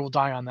 I will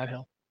die on that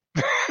hill.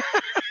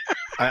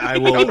 I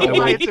will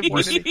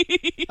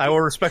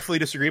respectfully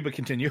disagree, but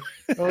continue.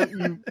 Well,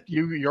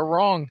 you're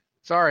wrong.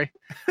 Sorry.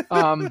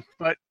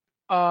 But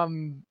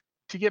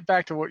to get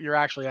back to what you're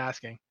actually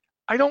asking,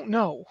 I don't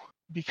know,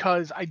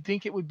 because I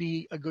think it would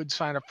be a good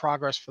sign of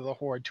progress for the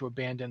Horde to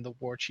abandon the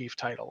War Chief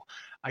title.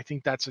 I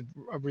think that's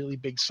a really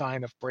big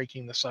sign of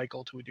breaking the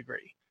cycle to a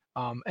degree.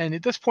 And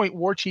at this point,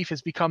 War Chief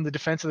has become the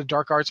Defense of the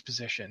Dark Arts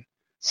position.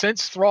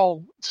 Since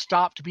Thrall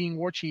stopped being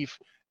War Chief,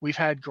 we've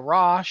had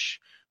Garrosh,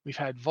 we've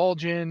had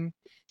Vol'jin,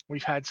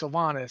 we've had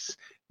Sylvanas.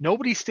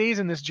 Nobody stays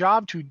in this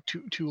job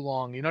too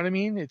long. You know what I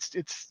mean?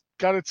 It's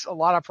got a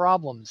lot of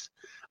problems.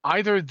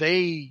 Either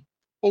they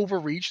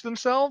overreach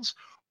themselves,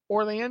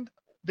 or they end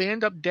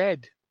up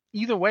dead.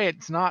 Either way,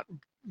 it's not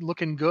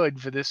looking good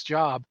for this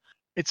job.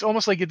 It's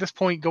almost like at this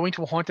point going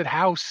to a haunted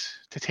house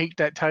to take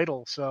that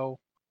title. So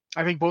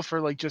I think both for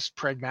like just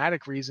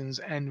pragmatic reasons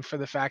and for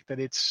the fact that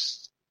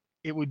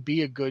it would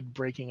be a good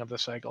breaking of the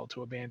cycle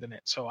to abandon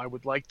it. So I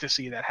would like to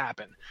see that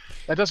happen.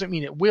 That doesn't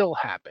mean it will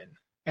happen.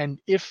 And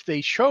if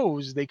they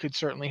chose, they could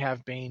certainly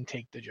have Bane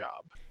take the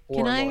job.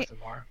 Or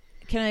Lotharimar.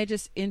 Can I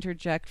just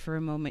interject for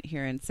a moment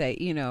here and say,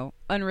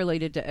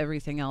 unrelated to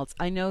everything else,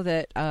 I know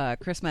that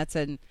Chris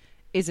Metzen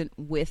isn't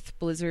with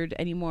Blizzard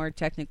anymore,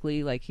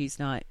 technically, like he's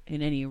not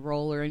in any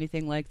role or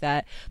anything like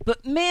that.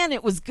 But man,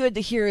 it was good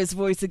to hear his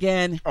voice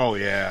again. Oh,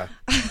 yeah.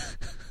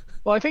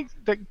 Well, I think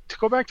that to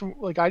go back to,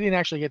 I didn't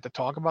actually get to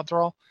talk about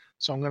Thrall,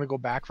 so I'm going to go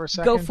back for a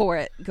second.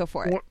 Go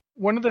for it.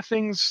 One of the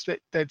things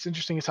that's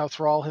interesting is how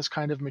Thrall has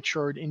kind of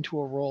matured into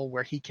a role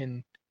where he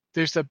can...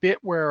 There's a bit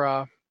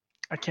where...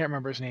 I can't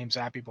remember his name,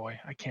 Zappy Boy.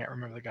 I can't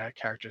remember the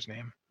character's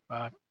name.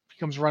 He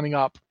comes running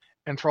up,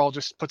 and Thrall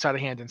just puts out a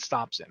hand and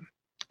stops him.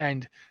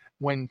 And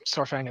when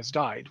Saurfang has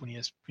died, when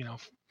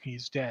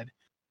he's dead,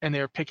 and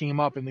they're picking him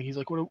up, and he's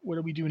like, what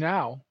do we do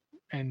now?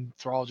 And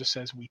Thrall just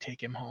says, we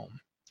take him home.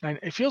 And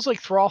it feels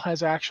like Thrall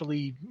has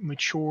actually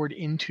matured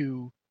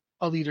into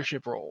a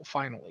leadership role,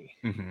 finally.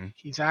 Mm-hmm.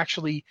 He's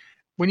actually...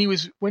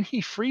 When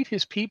he freed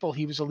his people,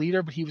 he was a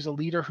leader, but he was a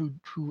leader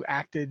who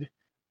acted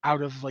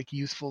out of like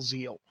youthful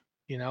zeal.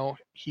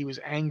 He was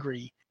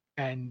angry,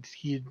 and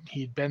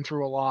he'd been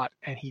through a lot,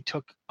 and he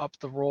took up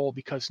the role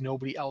because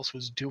nobody else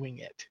was doing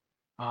it.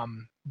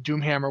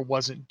 Doomhammer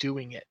wasn't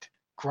doing it.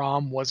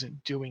 Grom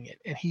wasn't doing it,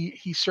 and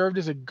he served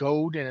as a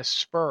goad and a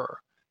spur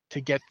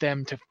to get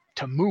them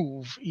to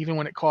move, even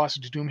when it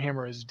cost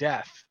Doomhammer his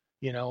death.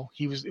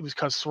 It was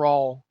because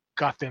Thrall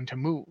got them to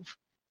move.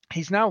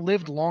 He's now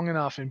lived long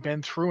enough and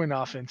been through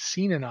enough and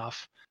seen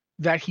enough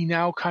that he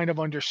now kind of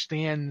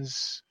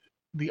understands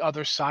the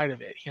other side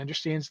of it. He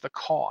understands the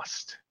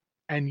cost.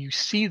 And you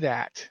see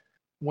that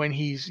when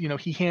he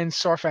hands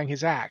Saurfang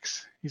his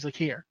axe. He's like,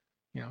 here,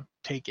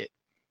 take it.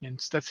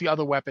 And that's the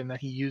other weapon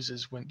that he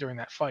uses during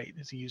that fight.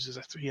 Is he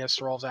has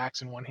Thrall's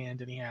axe in one hand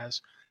and he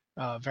has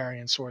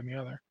Varian's sword in the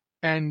other.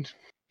 And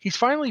he's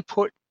finally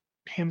put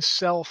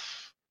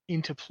himself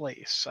into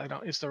place.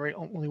 It's the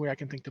only way I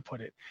can think to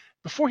put it.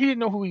 Before, he didn't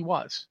know who he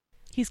was.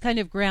 He's kind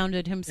of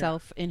grounded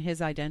himself in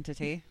his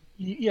identity.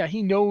 Yeah,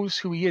 he knows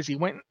who he is. He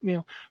went,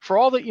 for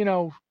all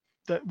that,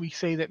 that we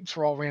say that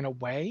Thrall ran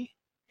away,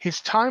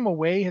 his time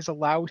away has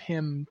allowed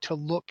him to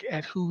look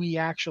at who he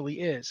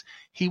actually is.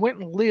 He went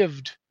and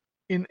lived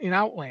in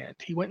Outland.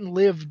 He went and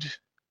lived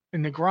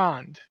in the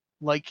Grand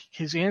like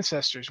his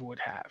ancestors would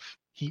have.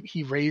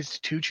 He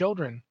raised 2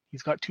 children.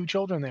 He's got 2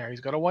 children there.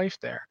 He's got a wife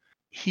there.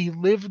 He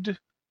lived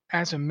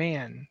as a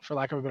man, for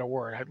lack of a better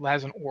word,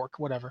 as an orc,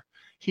 whatever.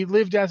 He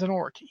lived as an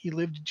orc. He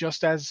lived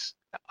just as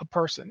a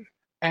person.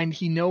 And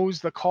he knows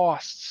the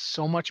costs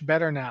so much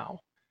better now.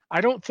 I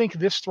don't think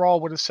this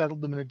Thrall would have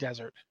settled them in a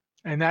desert.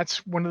 And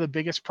that's one of the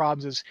biggest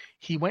problems is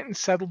he went and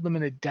settled them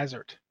in a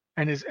desert.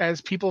 And as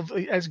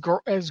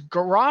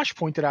Garrosh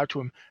pointed out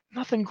to him,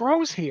 nothing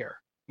grows here.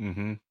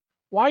 Mm-hmm.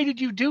 Why did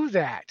you do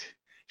that?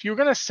 If you're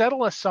going to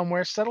settle us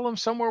somewhere, settle them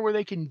somewhere where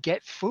they can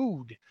get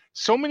food.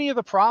 So many of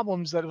the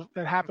problems that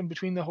happened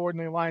between the Horde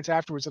and the Alliance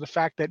afterwards are the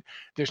fact that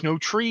there's no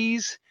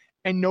trees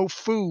and no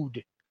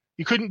food.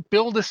 You couldn't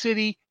build a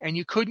city and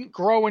you couldn't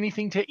grow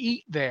anything to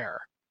eat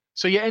there.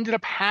 So you ended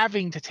up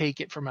having to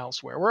take it from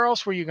elsewhere. Where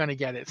else were you going to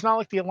get it? It's not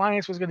like the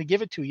Alliance was going to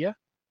give it to you.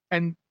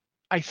 And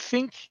I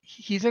think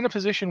he's in a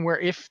position where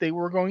if they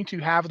were going to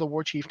have the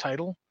War Chief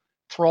title,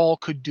 Thrall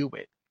could do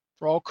it.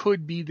 Thrall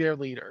could be their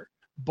leader.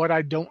 But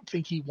I don't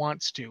think he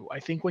wants to. I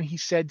think when he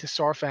said to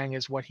Saurfang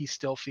is what he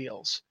still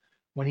feels.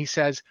 When he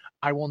says,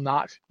 I will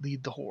not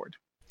lead the Horde.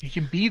 He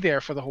can be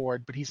there for the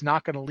Horde, but he's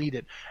not going to lead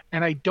it.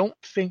 And I don't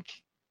think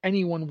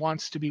anyone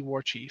wants to be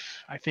War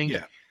Chief. I think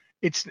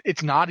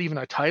it's not even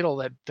a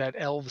title that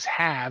elves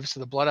have. So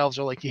the Blood Elves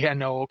are like, yeah,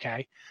 no,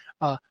 okay.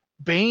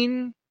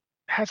 Bane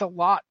has a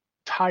lot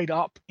tied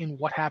up in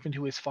what happened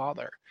to his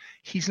father.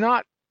 He's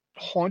not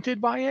haunted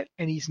by it,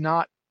 and he's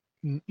not,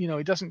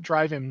 it doesn't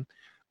drive him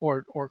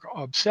or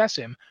obsess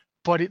him,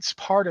 but it's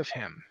part of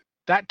him.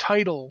 That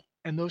title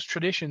and those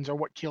traditions are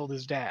what killed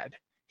his dad.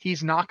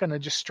 He's not going to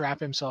just strap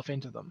himself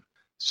into them.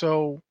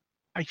 So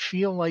I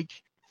feel like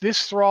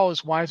this Thrall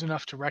is wise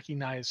enough to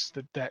recognize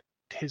that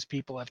his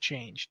people have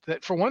changed.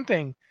 That, for one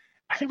thing,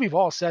 I think we've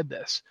all said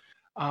this.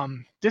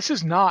 This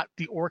is not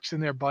the orcs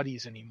and their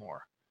buddies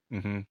anymore.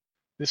 Mm-hmm.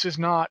 This is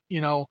not,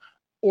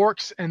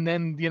 orcs and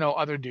then,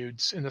 other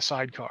dudes in the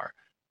sidecar.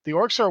 The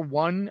orcs are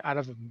one out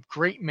of a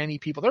great many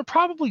people. There are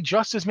probably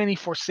just as many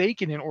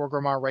Forsaken in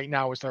Orgrimmar right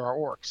now as there are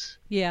orcs.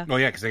 Yeah. Oh,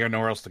 yeah, because they got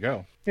nowhere else to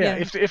go. Yeah,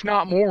 if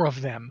not more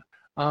of them.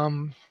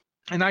 And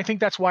I think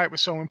that's why it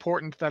was so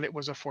important that it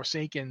was a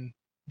Forsaken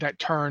that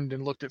turned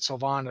and looked at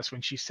Sylvanas when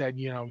she said,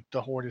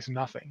 the Horde is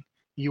nothing.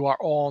 You are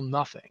all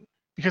nothing.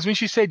 Because when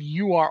she said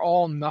you are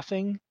all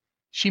nothing,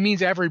 she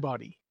means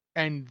everybody.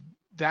 And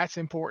that's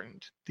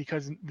important.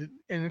 Because,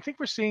 and I think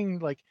we're seeing,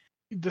 like,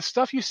 the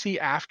stuff you see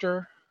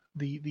after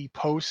the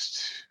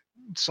post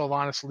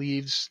Sylvanas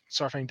leaves,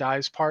 Saurfang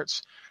dies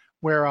parts,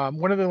 where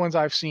one of the ones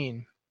I've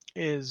seen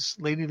is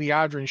Lady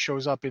Liadrin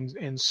shows up in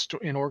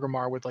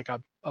Orgrimmar with like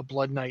a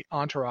Blood Knight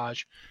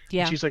entourage.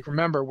 Yeah. And she's like,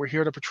 remember, we're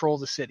here to patrol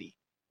the city.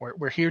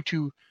 We're here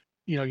to,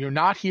 you're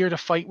not here to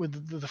fight with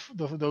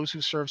those who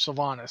serve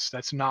Sylvanas.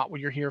 That's not what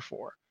you're here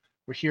for.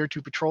 We're here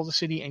to patrol the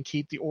city and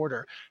keep the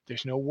order.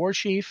 There's no war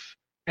chief,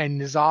 and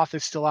N'Zoth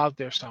is still out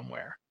there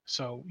somewhere.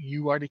 So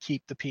you are to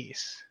keep the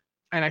peace.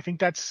 And I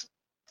think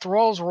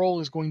Thrall's role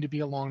is going to be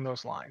along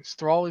those lines.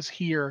 Thrall is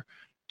here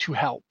to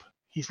help.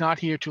 He's not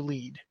here to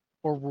lead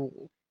or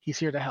rule. He's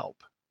here to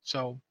help.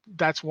 So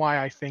that's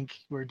why I think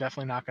we're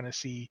definitely not going to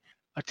see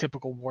a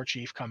typical war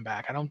chief come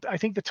back. I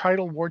think the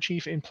title war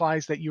chief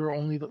implies that you're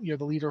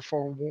the leader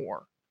for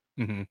war.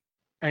 Mm-hmm.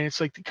 And it's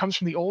like, it comes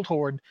from the old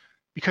Horde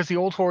because the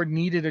old Horde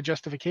needed a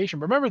justification.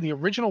 Remember, the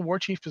original war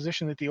chief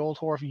position that the old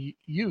Horde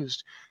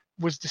used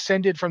was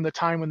descended from the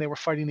time when they were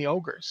fighting the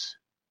ogres,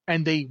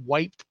 and they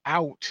wiped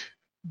out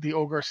the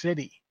ogre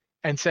city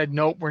and said,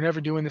 nope, we're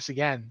never doing this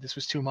again. This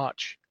was too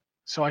much.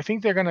 So I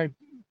think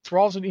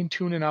Thrall's in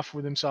tune enough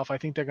with himself. I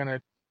think they're going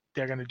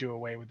to do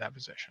away with that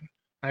position.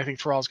 And I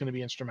think Thrall's going to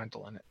be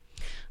instrumental in it.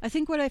 I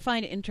think what I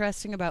find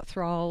interesting about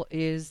Thrall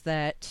is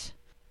that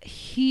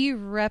he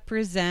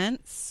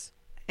represents,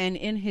 and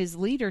in his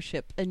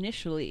leadership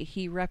initially,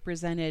 he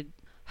represented...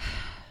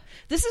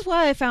 This is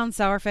why I found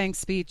Saurfang's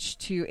speech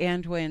to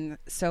Anduin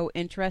so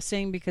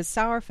interesting, because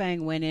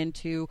Saurfang went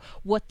into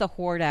what the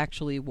Horde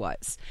actually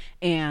was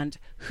and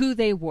who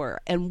they were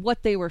and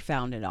what they were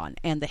founded on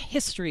and the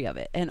history of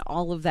it and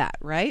all of that,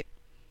 right?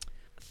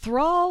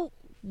 Thrall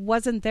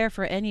wasn't there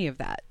for any of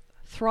that.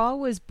 Thrall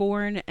was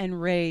born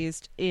and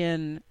raised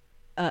in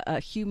a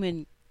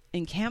human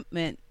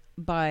encampment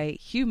by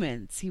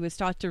humans. He was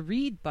taught to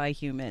read by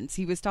humans.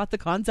 He was taught the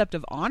concept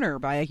of honor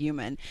by a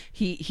human.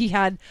 He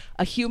had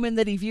a human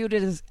that he viewed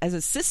as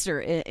a sister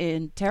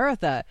in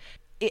Teretha.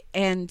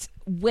 And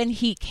when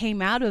he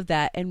came out of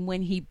that and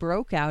when he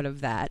broke out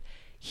of that,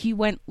 he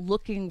went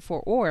looking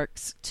for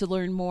orcs to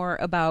learn more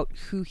about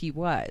who he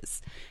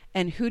was.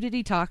 And who did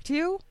he talk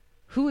to?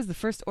 Who was the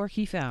first orc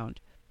he found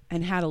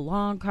and had a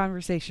long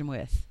conversation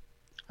with?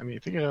 I mean,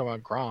 thinking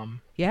about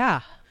Grom.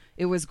 Yeah.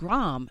 It was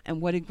Grom. And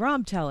what did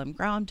Grom tell him?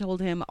 Grom told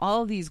him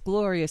all these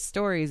glorious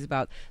stories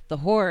about the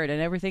Horde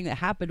and everything that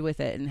happened with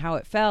it and how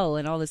it fell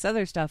and all this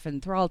other stuff.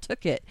 And Thrall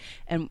took it.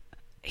 And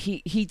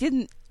he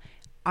didn't,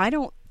 I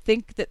don't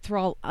think that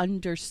Thrall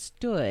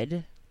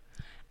understood.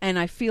 And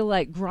I feel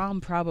like Grom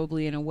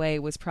probably, in a way,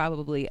 was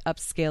probably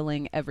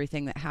upscaling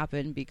everything that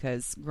happened,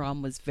 because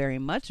Grom was very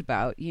much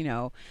about, you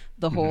know,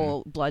 the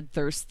whole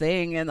bloodthirst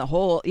thing and the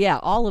whole,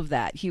 all of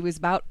that. He was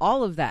about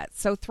all of that.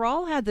 So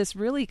Thrall had this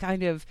really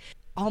kind of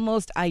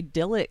almost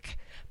idyllic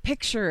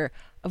picture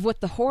of what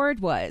the Horde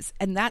was,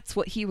 and that's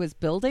what he was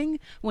building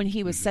when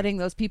he was setting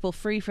those people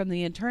free from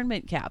the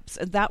internment camps.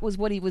 And that was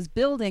what he was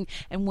building.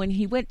 And when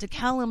he went to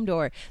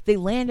Kalimdor, they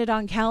landed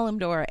on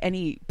Kalimdor, and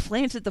he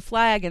planted the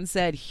flag and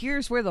said,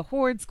 here's where the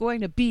Horde's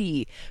going to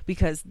be,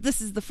 because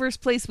this is the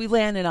first place we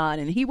landed on.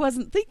 And he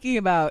wasn't thinking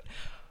about,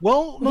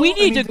 well, no, we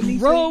need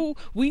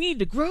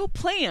to grow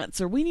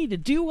plants, or we need to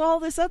do all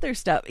this other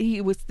stuff.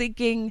 He was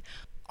thinking,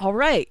 all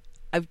right,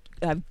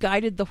 I've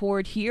guided the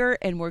Horde here,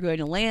 and we're going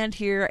to land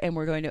here, and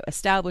we're going to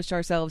establish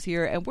ourselves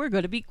here, and we're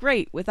going to be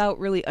great, without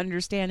really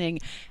understanding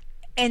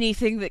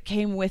anything that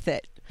came with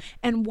it.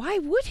 And why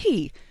would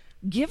he?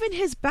 Given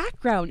his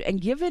background and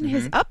given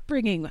his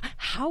upbringing,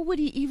 how would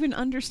he even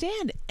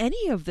understand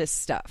any of this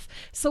stuff?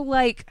 So,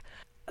 like,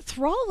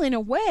 Thrall, in a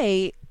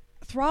way,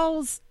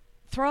 Thrall's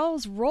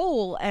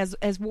role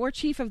as war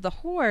chief of the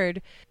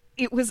Horde,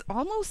 it was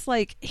almost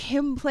like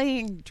him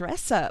playing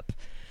dress up.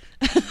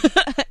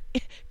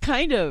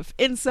 Kind of,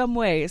 in some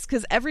ways,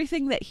 because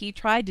everything that he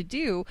tried to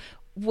do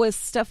was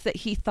stuff that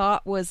he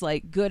thought was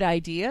like good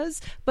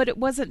ideas, but it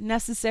wasn't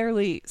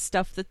necessarily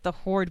stuff that the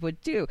Horde would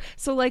do.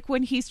 So like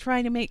when he's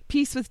trying to make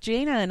peace with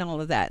Jaina and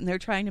all of that, and they're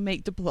trying to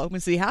make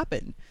diplomacy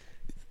happen,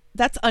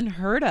 that's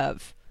unheard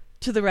of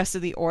to the rest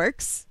of the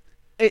orcs.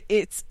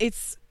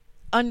 It's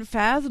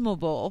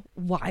unfathomable.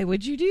 Why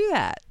would you do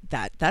that?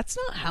 That's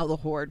not how the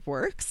Horde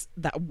works.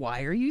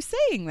 Why are you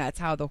saying that's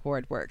how the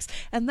Horde works?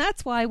 And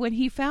that's why when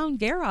he found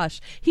Garrosh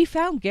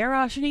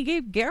and he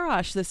gave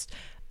Garrosh this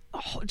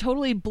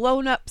totally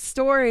blown up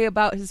story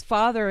about his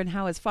father and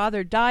how his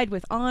father died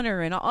with honor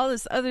and all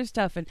this other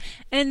stuff and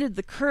ended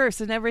the curse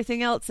and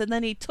everything else. And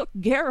then he took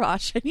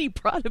Garrosh and he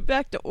brought him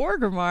back to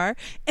Orgrimmar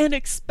and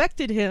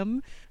expected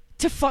him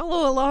to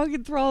follow along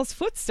in Thrall's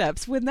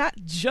footsteps, when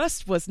that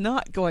just was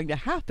not going to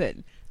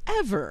happen,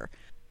 ever.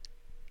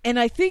 And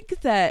I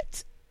think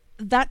that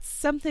that's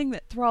something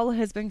that Thrall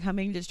has been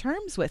coming to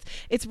terms with.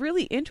 It's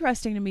really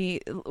interesting to me,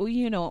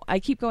 you know, I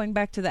keep going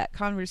back to that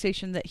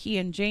conversation that he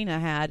and Jaina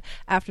had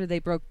after they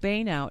broke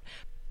Bane out.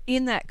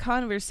 In that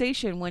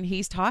conversation, when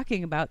he's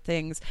talking about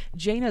things,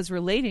 Jaina's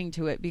relating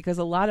to it, because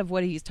a lot of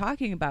what he's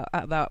talking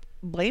about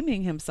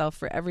blaming himself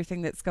for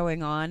everything that's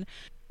going on,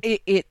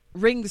 it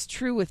rings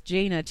true with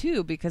Jaina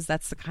too, because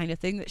that's the kind of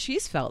thing that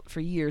she's felt for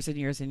years and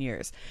years and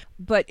years.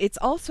 But it's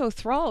also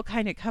Thrall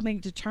kind of coming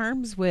to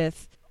terms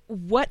with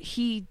what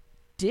he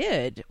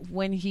did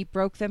when he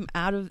broke them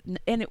out of,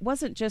 and it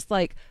wasn't just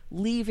like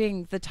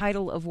leaving the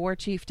title of war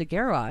chief to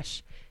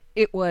Garrosh.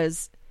 It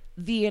was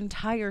the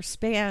entire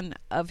span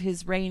of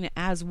his reign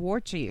as war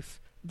chief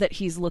that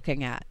he's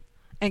looking at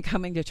and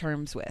coming to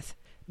terms with,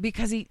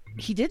 because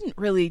he didn't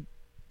really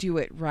do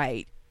it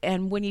right.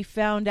 And when he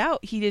found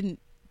out he didn't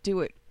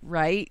do it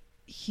right,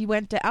 he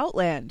went to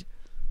Outland.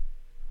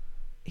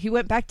 He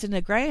went back to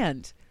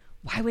Nagrand.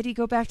 Why would he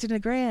go back to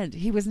Nagrand?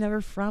 He was never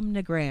from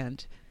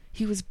Nagrand.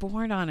 He was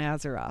born on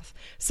Azeroth.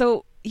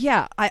 So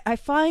yeah, I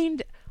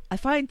find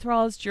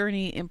Thrall's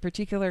journey in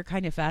particular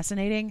kind of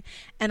fascinating,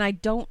 and I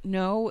don't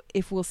know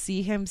if we'll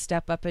see him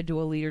step up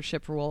into a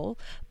leadership role,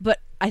 but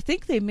I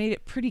think they made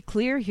it pretty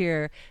clear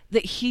here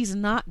that he's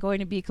not going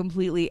to be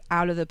completely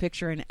out of the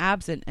picture and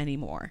absent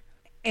anymore.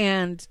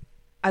 And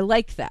I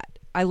like that.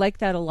 I like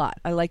that a lot.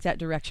 I like that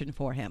direction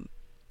for him.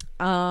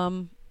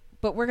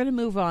 But we're going to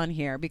move on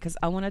here, because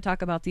I want to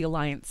talk about the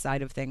Alliance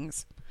side of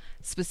things.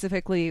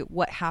 Specifically,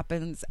 what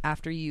happens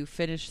after you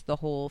finish the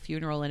whole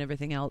funeral and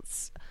everything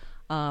else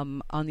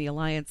on the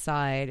Alliance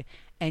side,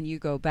 and you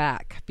go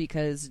back,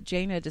 because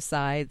Jaina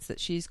decides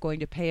that she's going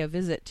to pay a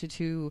visit to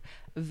two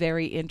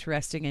very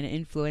interesting and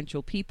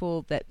influential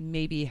people that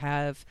maybe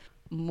have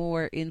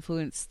more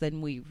influence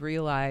than we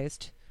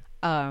realized.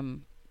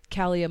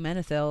 Kalia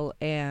Menethil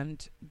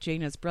and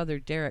Jaina's brother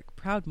Derek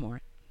Proudmoore.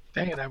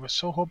 Dang it, I was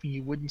so hoping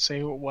you wouldn't say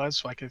who it was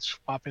so I could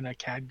swap in a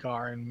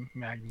Khadgar and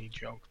Magni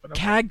joke. But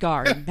okay.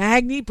 Khadgar and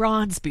Magni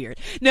Bronzebeard.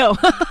 No.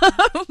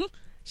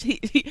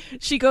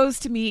 She goes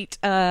to meet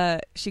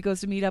up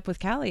with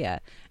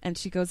Kalia, and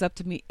she goes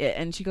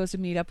to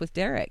meet up with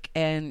Derek,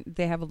 and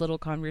they have a little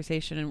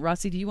conversation. And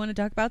Rossi, do you want to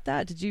talk about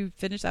that? Did you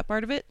finish that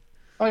part of it?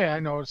 Oh yeah, I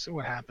know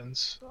what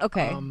happens.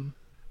 Okay.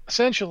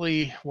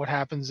 Essentially, what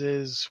happens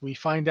is we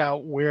find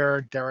out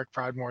where Derek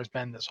Proudmoore has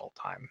been this whole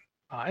time.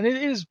 And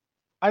it is,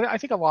 I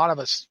think a lot of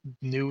us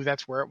knew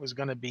that's where it was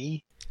going to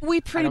be.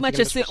 We pretty much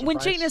assumed, when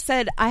Jaina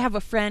said, I have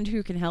a friend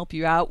who can help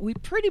you out, we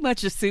pretty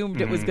much assumed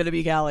it was going to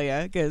be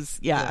Kalia, because,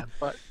 yeah.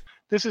 But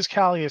this is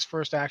Kalia's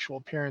first actual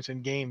appearance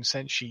in game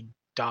since she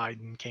died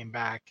and came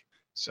back.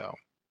 So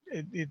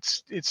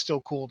it's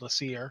still cool to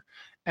see her.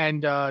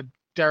 And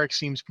Derek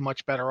seems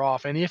much better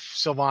off. And if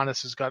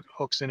Sylvanas has got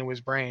hooks into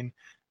his brain,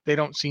 they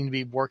don't seem to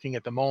be working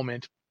at the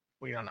moment.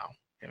 We don't know.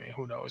 I mean,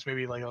 who knows?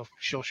 Maybe like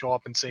she'll show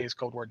up and say his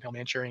code word and he'll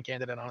Manchurian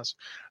candidate on us.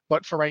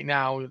 But for right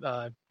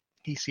now,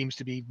 he seems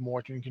to be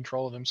more in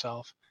control of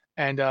himself.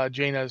 And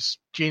Jaina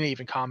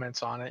even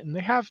comments on it, and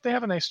they have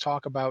a nice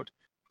talk about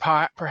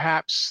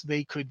perhaps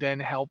they could then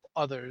help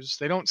others.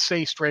 They don't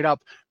say straight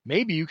up,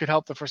 maybe you could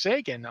help the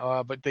Forsaken,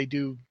 but they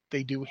do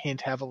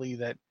hint heavily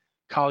that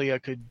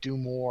Kalia could do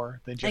more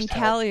than just. And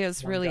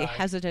Kalia's really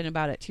hesitant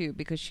about it too,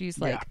 because she's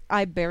like, yeah.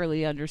 I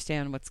barely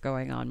understand what's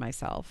going on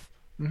myself.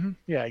 Mm-hmm.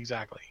 Yeah,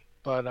 exactly.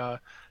 But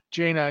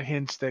Jaina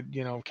hints that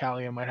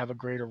Kalia might have a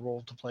greater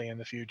role to play in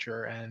the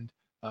future, and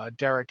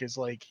Derek is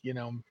like,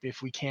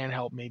 if we can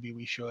help, maybe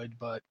we should,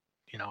 but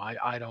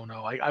I don't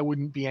know. I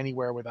wouldn't be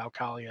anywhere without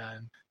Kalia.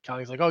 And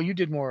Kalia's like, oh, you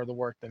did more of the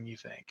work than you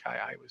think.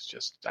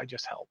 I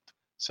just helped.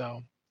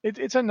 So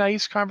it's a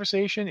nice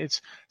conversation. It's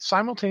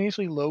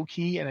simultaneously low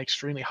key and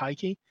extremely high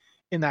key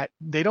in that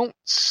they don't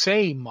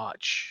say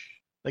much.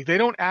 Like, they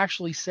don't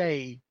actually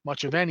say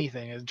much of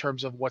anything in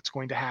terms of what's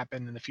going to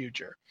happen in the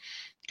future.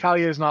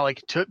 Kalia is not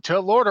like to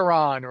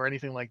Lordaeron or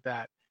anything like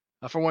that.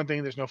 For one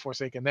thing, there's no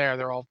Forsaken there.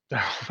 They're all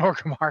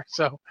Orgrimmar,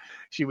 so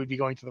she would be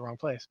going to the wrong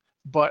place.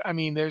 But I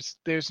mean, there's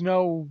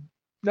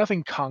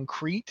nothing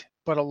concrete,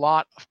 but a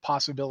lot of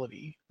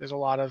possibility. There's a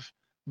lot of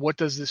what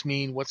does this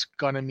mean? What's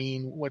gonna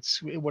mean? What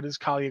is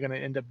Kalia gonna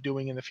end up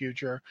doing in the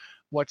future?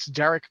 What's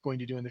Derek going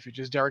to do in the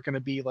future? Is Derek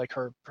gonna be like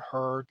her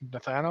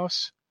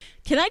Nathanos?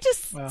 Can I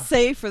just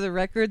say for the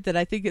record that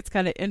I think it's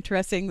kind of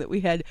interesting that we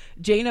had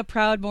Jaina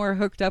Proudmoore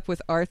hooked up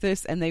with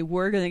Arthas and they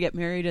were going to get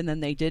married and then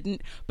they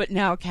didn't, but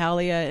now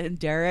Kalia and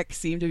Derek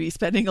seem to be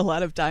spending a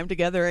lot of time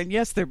together, and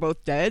yes, they're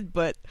both dead,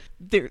 but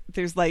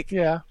there's like,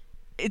 yeah,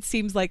 it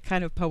seems like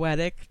kind of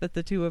poetic that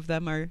the two of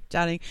them are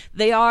chatting.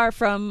 They are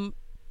from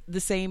the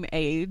same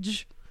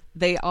age.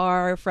 They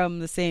are from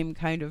the same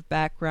kind of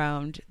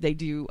background. They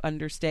do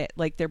understand,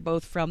 like, they're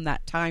both from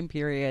that time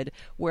period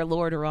where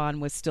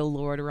Lordaeron was still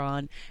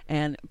Lordaeron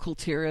and Kul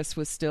Tiras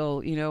was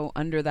still,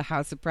 under the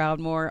House of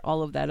Proudmoore,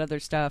 all of that other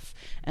stuff.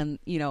 And,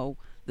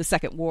 the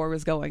Second War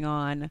was going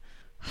on.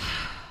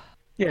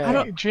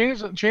 Yeah,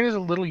 Jaina's a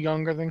little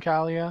younger than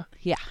Kalia.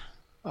 Yeah.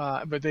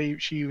 But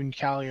she and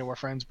Kalia were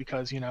friends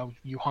because,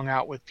 you hung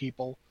out with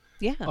people.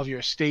 Yeah. Of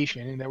your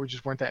station, and there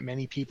weren't that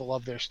many people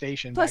of their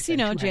station. Plus,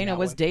 Jaina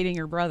was dating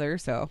her brother,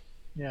 so.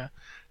 Yeah.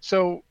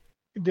 So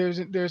there's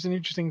an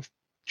interesting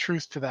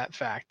truth to that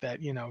fact that,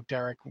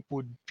 Derek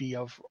would be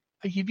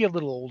he'd be a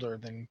little older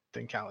than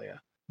Kalia,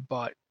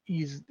 but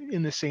he's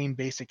in the same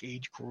basic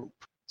age group.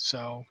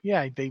 So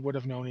yeah, they would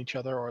have known each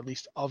other, or at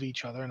least of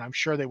each other, and I'm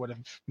sure they would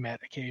have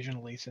met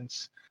occasionally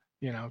since,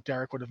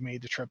 Derek would have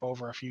made the trip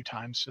over a few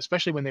times,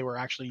 especially when they were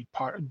actually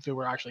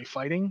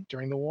fighting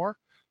during the war.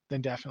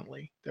 Then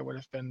definitely there would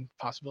have been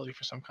possibility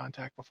for some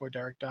contact before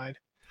Derek died.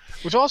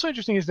 What's also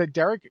interesting is that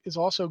Derek has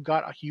also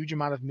got a huge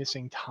amount of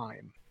missing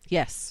time.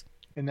 Yes.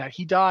 In that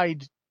he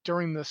died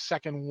during the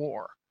Second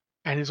War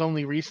and has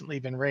only recently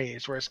been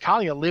raised, whereas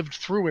Kalia lived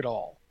through it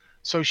all.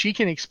 So she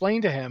can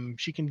explain to him,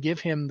 she can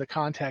give him the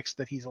context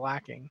that he's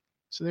lacking.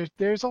 So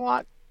there's a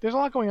lot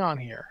going on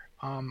here.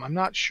 I'm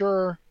not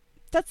sure.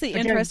 That's the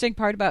interesting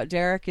part about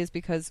Derek, is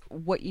because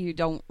what you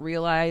don't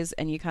realize,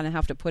 and you kind of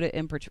have to put it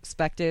in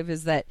perspective,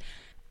 is that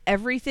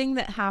everything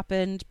that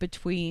happened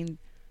between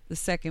the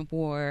Second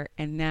War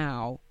and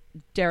now,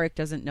 Derek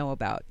doesn't know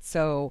about.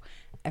 So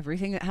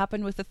everything that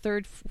happened with the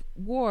Third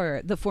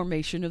War, the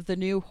formation of the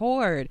new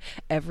Horde,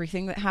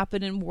 everything that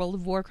happened in World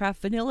of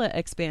Warcraft Vanilla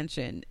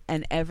expansion,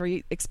 and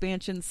every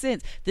expansion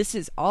since, this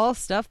is all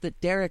stuff that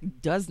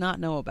Derek does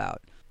not know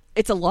about.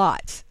 It's a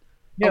lot.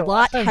 Yeah, a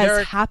lot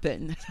has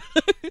happened.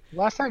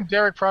 Last time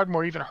Derek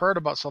Proudmoore even heard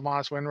about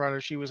Sylvanas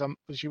Windrunner,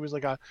 she was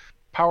like a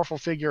powerful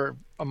figure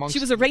amongst. She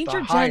was a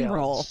ranger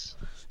general.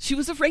 She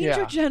was a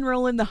ranger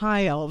general in the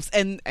High Elves,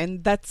 and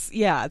that's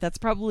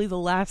probably the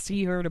last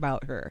he heard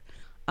about her.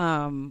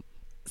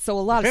 So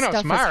a lot of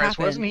stuff has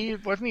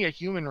happened. Wasn't he a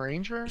human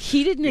ranger?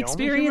 He didn't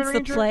experience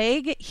the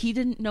plague. He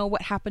didn't know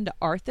what happened to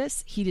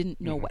Arthas. He didn't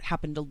know what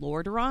happened to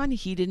Lordaeron.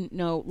 He didn't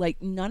know,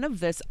 none of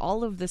this.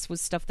 All of this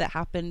was stuff that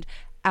happened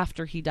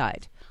after he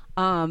died.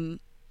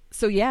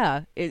 So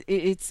yeah,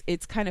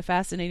 it's kind of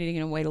fascinating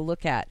in a way to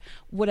look at.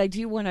 What I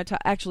do want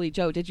to actually,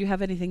 Joe, did you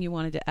have anything you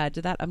wanted to add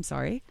to that? I'm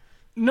sorry.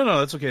 No,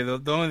 that's okay. The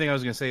only thing I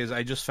was going to say is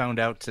I just found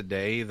out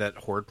today that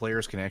Horde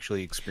players can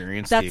actually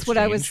experience the exchange.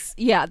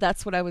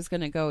 That's what I was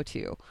going to go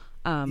to.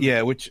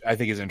 Which I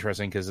think is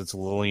interesting because it's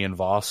Lillian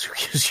Voss who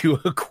gives you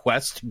a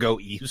quest to go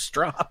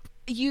eavesdrop.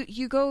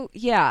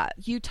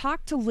 You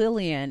talk to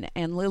Lillian,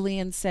 and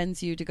Lillian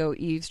sends you to go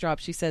eavesdrop.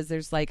 She says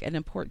there's an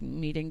important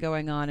meeting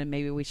going on and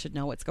maybe we should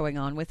know what's going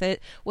on with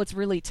it. What's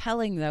really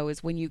telling, though,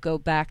 is when you go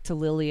back to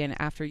Lillian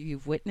after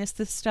you've witnessed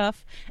this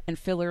stuff and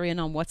fill her in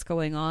on what's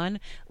going on,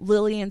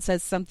 Lillian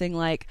says something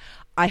like,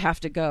 I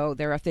have to go.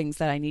 There are things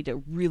that I need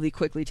to really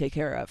quickly take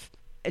care of.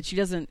 And she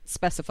doesn't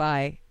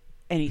specify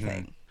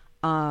anything.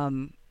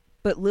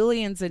 But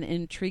Lillian's an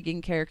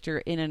intriguing character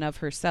in and of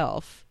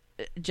herself.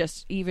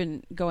 just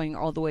even going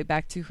all the way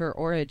back to her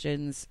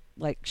origins,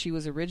 like she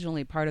was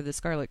originally part of the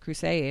Scarlet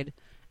Crusade,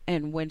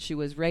 and when she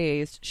was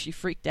raised, she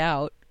freaked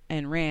out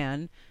and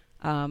ran.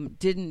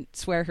 Didn't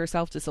swear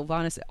herself to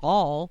Sylvanas at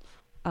all.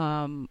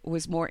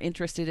 Was more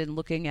interested in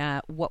looking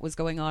at what was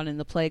going on in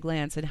the Plague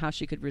Lands and how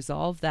she could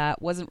resolve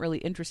that. Wasn't really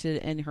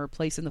interested in her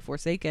place in the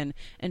Forsaken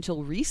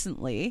until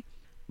recently.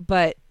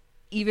 But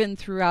even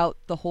throughout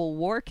the whole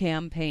war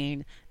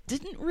campaign,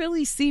 didn't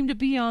really seem to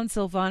be on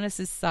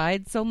Sylvanas'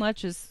 side so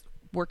much as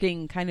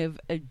working kind of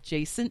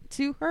adjacent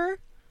to her,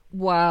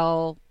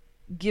 while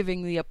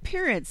giving the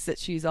appearance that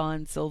she's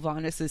on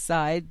Sylvanas'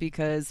 side,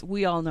 because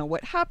we all know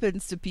what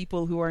happens to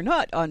people who are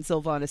not on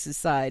Sylvanas'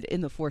 side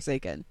in the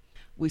Forsaken.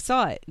 We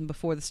saw it in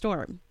Before the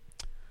Storm.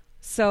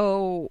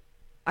 So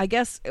I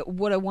guess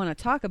what I want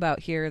to talk about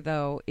here,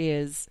 though,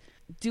 is,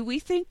 do we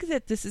think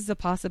that this is a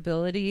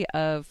possibility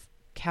of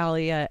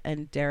Kalia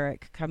and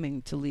Derek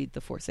coming to lead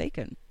the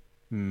Forsaken?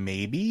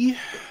 Maybe.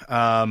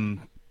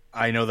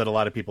 I know that a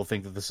lot of people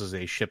think that this is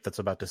a ship that's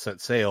about to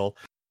set sail.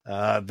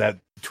 That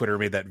Twitter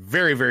made that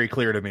very, very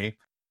clear to me.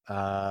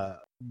 But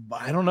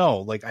I don't know.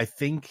 Like, I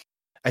think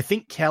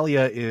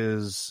Kalia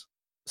is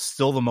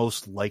still the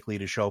most likely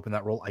to show up in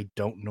that role. I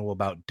don't know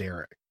about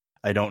Derek.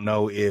 I don't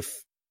know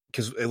if,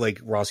 because like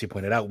Rossi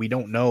pointed out, we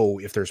don't know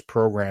if there's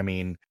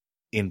programming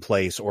in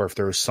place or if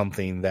there's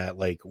something that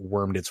like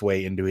wormed its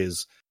way into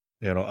his,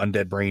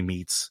 undead brain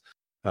meats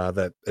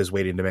that is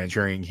waiting to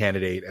Manchurian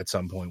Candidate at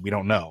some point. We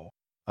don't know.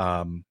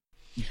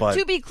 But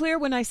to be clear,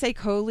 when I say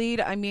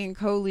co-lead, I mean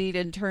co-lead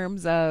in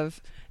terms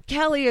of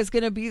Kalia is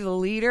going to be the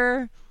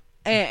leader.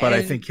 But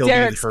I think he'll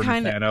Derek's be her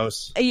kind of,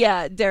 Thanos.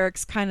 Yeah,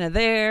 Derek's kind of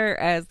there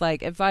as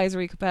like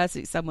advisory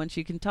capacity, someone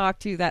she can talk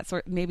to. That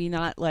sort, maybe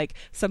not like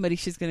somebody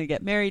she's going to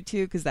get married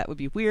to, because that would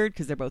be weird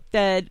because they're both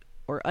dead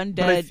or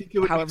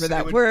undead, however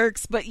that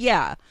works. But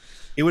yeah,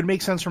 it would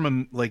make sense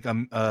from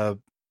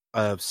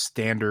a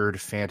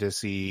standard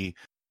fantasy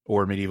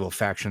or medieval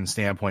faction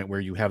standpoint, where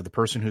you have the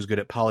person who's good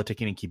at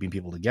politicking and keeping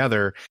people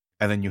together,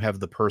 and then you have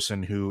the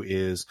person who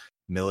is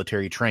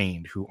military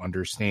trained, who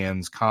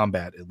understands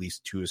combat at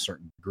least to a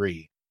certain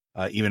degree,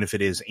 even if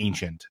it is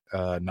ancient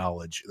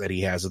knowledge that he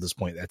has at this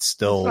point. That's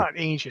still, it's not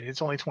ancient.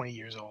 It's only 20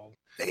 years old.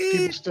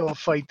 People still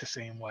fight the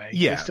same way.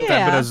 Yeah, still...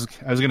 but I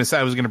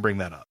was gonna bring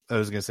that up. I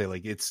was gonna say,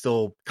 like, it's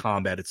still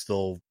combat. It's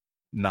still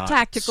not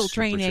tactical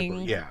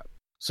training. Yeah.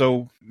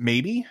 So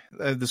maybe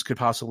this could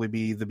possibly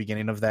be the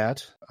beginning of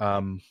that.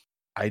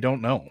 I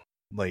don't know.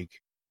 Like,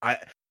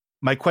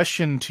 my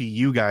question to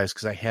you guys,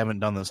 because I haven't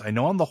done this, I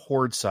know on the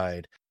Horde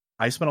side,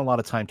 I spent a lot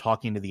of time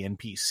talking to the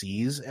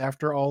NPCs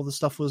after all the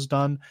stuff was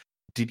done.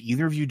 Did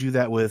either of you do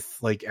that with,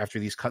 like, after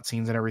these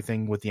cutscenes and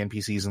everything with the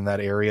NPCs in that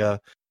area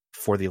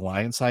for the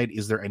Alliance side?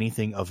 Is there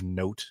anything of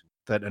note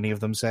that any of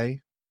them say?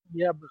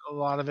 Yeah, but a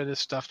lot of it is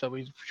stuff that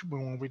we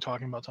won't be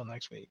talking about till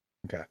next week.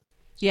 Okay.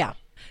 Yeah,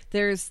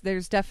 there's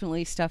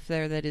definitely stuff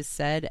there that is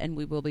said, and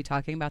we will be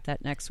talking about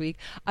that next week.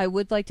 I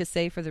would like to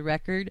say for the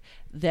record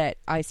that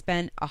I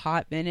spent a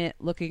hot minute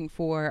looking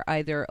for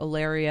either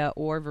Ilaria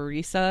or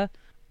Verisa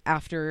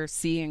after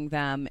seeing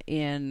them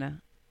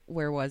in,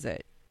 where was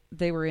it?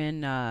 They were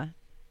in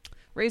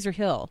Razor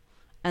Hill,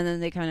 and then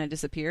they kind of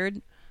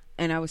disappeared,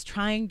 and I was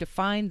trying to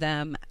find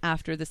them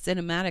after the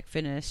cinematic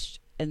finished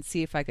and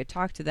see if I could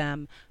talk to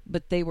them,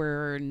 but they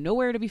were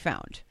nowhere to be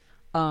found.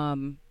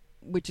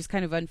 Which is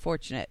kind of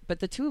unfortunate.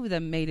 But the two of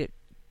them made it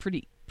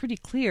pretty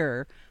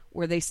clear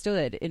where they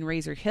stood in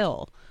Razor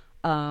Hill.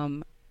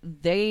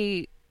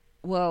 Ilaria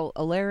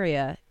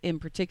in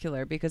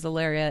particular, because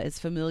Ilaria is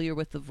familiar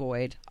with the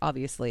Void,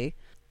 obviously.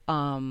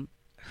 Her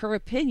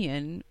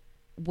opinion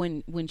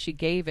when she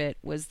gave it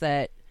was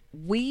that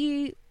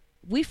we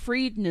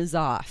freed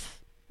N'Zoth.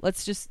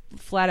 Let's just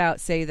flat out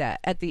say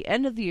that. At the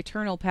end of the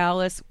Eternal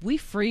Palace, we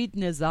freed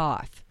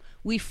N'Zoth.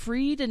 We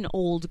freed an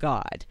old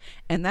god,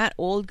 and that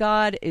old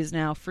god is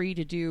now free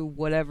to do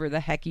whatever the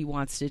heck he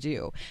wants to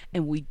do,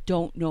 and we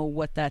don't know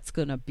what that's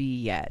going to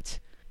be yet.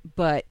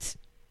 But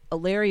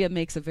Ilaria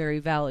makes a very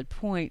valid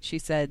point. She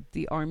said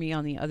the army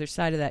on the other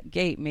side of that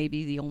gate may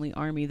be the only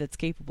army that's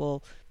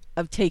capable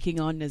of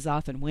taking on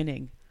N'Zoth and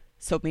winning,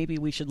 so maybe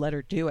we should let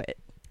her do it.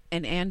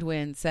 And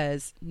Anduin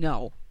says,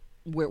 no,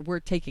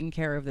 we're taking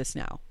care of this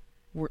now.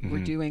 We're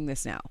doing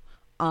this now.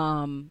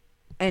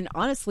 And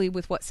honestly,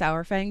 with what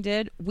Sourfang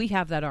did, we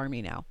have that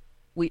army now.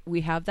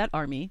 We have that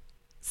army,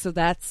 so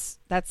that's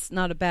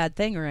not a bad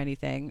thing or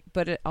anything.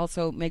 But it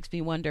also makes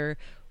me wonder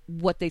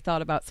what they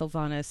thought about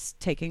Sylvanas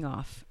taking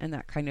off and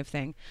that kind of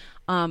thing.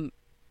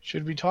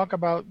 Should we talk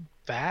about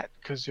that?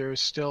 Because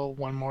there's still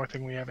one more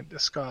thing we haven't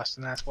discussed,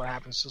 and that's what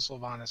happens to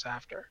Sylvanas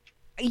after.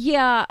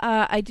 Yeah,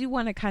 I do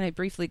want to kind of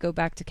briefly go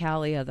back to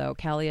Kalia, though,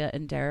 Kalia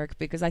and Derek,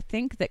 because I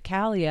think that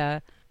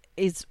Kalia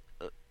is...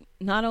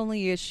 Not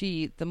only is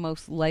she the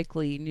most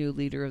likely new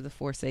leader of the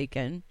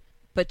Forsaken,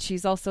 but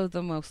she's also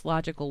the most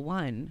logical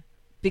one,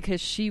 because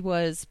she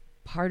was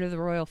part of the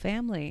royal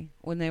family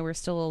when they were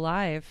still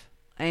alive,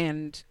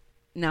 and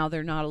now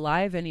they're not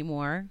alive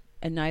anymore,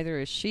 and neither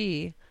is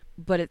she,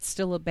 but it's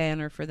still a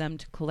banner for them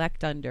to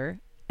collect under,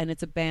 and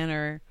it's a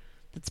banner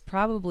that's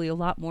probably a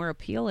lot more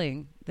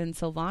appealing than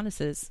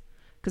Sylvanas',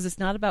 because it's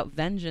not about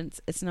vengeance.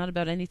 It's not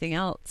about anything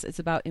else. It's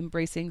about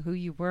embracing who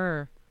you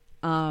were.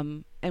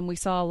 And we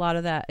saw a lot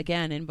of that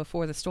again in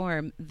Before the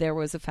Storm. There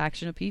was a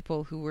faction of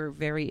people who were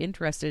very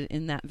interested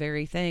in that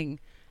very thing.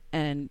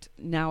 And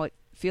now it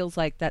feels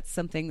like that's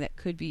something that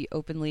could be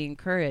openly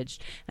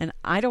encouraged. And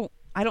I don't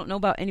know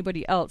about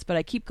anybody else, but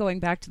I keep going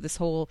back to this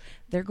whole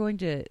they're going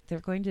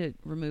to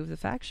remove the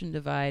faction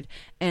divide,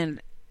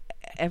 and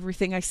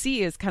everything I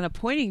see is kind of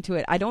pointing to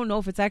it. I don't know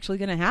if it's actually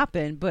going to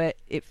happen, but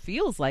it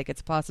feels like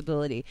it's a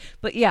possibility.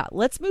 But yeah,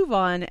 let's move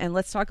on and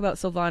let's talk about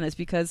Sylvanas,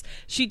 because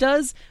she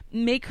does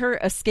make her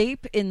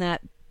escape in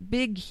that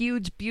big,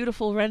 huge,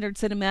 beautiful rendered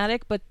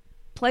cinematic, but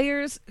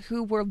players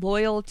who were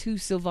loyal to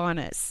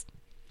Sylvanas,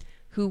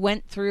 who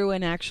went through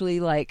and actually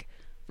like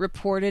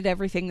reported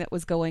everything that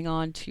was going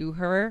on to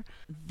her,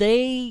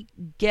 they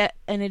get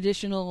an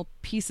additional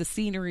piece of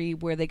scenery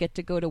where they get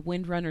to go to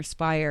Windrunner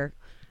Spire.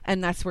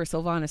 And that's where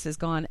Sylvanas is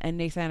gone, and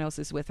Nathanos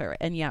is with her.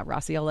 And yeah,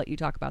 Rossi, I'll let you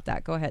talk about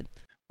that. Go ahead.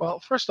 Well,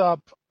 first up,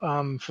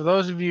 for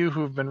those of you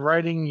who've been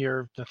writing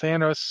your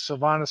Nathanos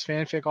Sylvanas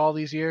fanfic all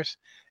these years,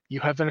 you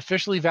have been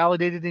officially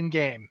validated in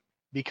game,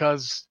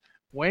 because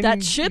when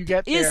that ship you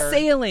get there, is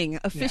sailing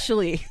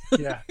officially.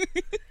 Yeah.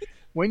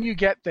 When you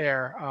get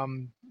there,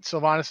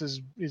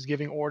 Sylvanas is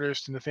giving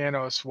orders to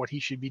Nathanos what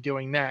he should be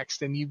doing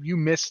next, and you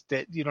missed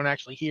it. You don't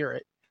actually hear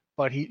it,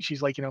 but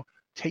she's like,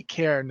 take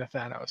care,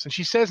 Nathanos. And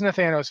she says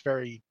Nathanos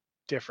very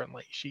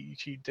differently.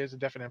 She does a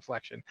definite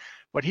inflection,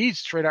 but he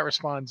straight out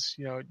responds,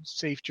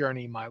 safe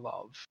journey, my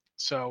love.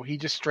 So he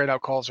just straight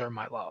out calls her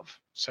my love.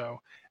 So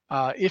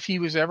if he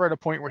was ever at a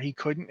point where he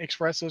couldn't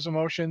express those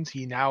emotions,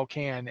 he now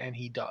can, and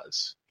he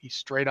does. He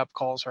straight up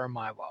calls her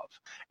my love.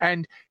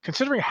 And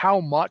considering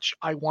how much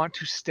I want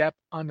to step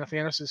on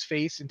Nathanos'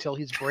 face until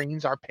his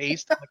brains are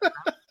paste,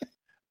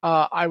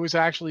 I was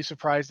actually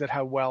surprised at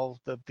how well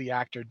the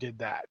actor did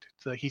that.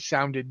 So he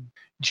sounded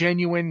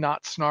genuine,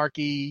 not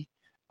snarky,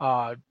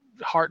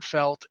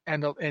 heartfelt,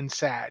 and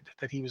sad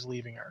that he was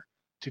leaving her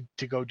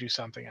to go do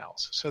something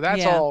else. So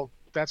that's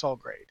all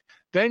great.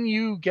 Then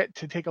you get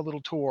to take a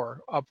little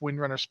tour up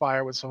Windrunner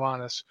Spire with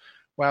Sylvanas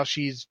while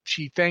she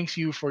thanks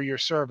you for your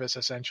service,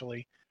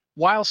 essentially,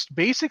 whilst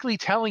basically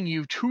telling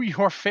you to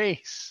your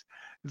face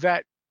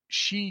that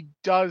she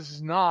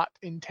does not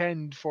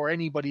intend for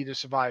anybody to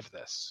survive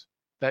this.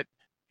 That,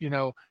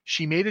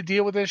 she made a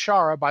deal with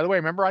Azshara. By the way,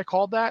 remember I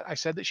called that? I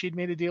said that she'd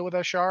made a deal with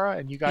Azshara,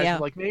 and you guys were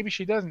like, maybe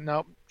she doesn't.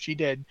 Nope, she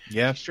did.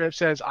 Yeah. She straight up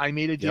says, I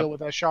made a deal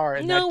with Azshara,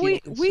 and that deal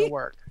can still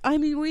work. I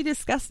mean, we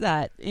discussed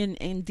that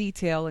in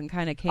detail and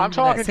kind of came I'm to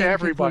talking that same to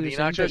everybody,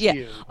 conclusion, not just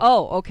you.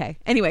 Oh, okay.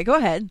 Anyway, go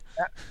ahead.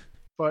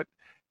 But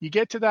you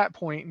get to that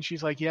point, and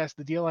she's like, yes,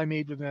 the deal I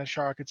made with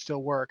Azshara could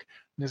still work.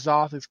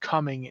 N'Zoth is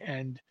coming,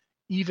 and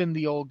even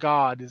the old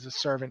god is a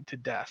servant to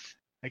death.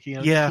 Like,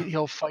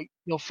 he'll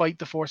fight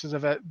the forces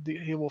of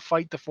he will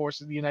fight the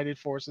forces, the United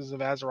Forces of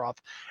Azeroth,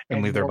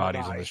 and leave their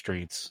bodies on the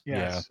streets.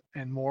 Yes,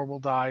 yeah. And more will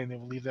die, and they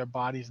will leave their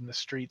bodies in the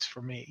streets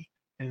for me.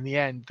 And in the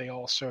end, they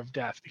all serve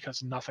death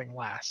because nothing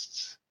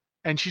lasts.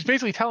 And she's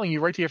basically telling you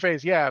right to your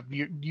face, yeah,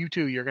 you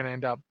too, you're going to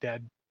end up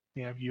dead.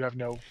 You have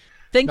no.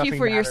 Thank you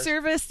for your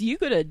service. You're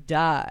going to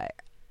die.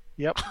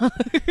 Yep.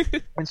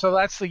 And so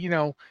that's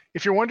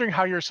if you're wondering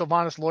how you're a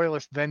Sylvanas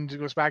loyalist then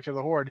goes back to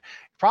the Horde,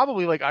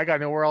 probably like, I got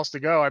nowhere else to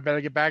go. I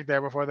better get back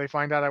there before they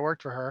find out I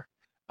worked for her.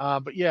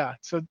 But yeah,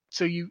 so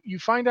you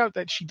find out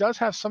that she does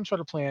have some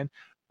sort of plan.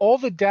 All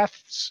the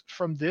deaths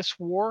from this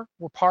war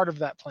were part of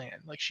that plan.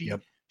 Like she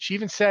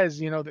even says,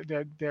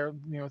 that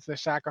their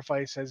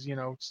sacrifice has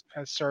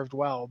served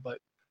well. But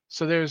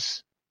so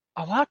there's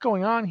a lot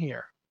going on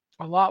here.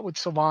 A lot with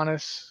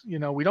Sylvanas.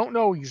 We don't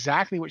know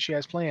exactly what she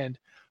has planned,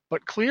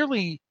 but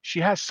clearly she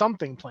has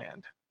something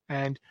planned.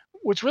 And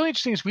what's really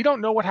interesting is we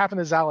don't know what happened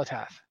to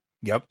Xal'atath.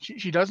 Yep.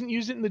 She doesn't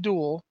use it in the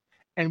duel,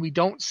 and we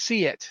don't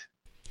see it.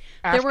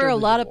 There were a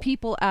lot of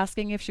people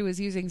asking if she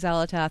was using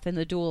Xal'atath in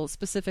the duel,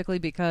 specifically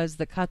because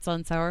the cuts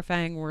on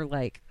Saurfang were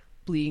like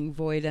bleeding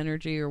void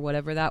energy or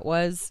whatever that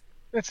was.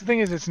 That's the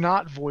thing, is it's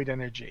not void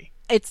energy.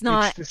 It's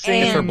not. It's the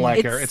same as her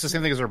black arrow. It's the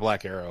same thing as her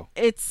black arrow.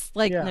 It's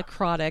like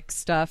necrotic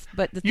stuff,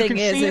 but the thing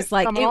is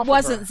like it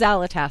wasn't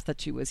Xal'atath that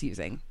she was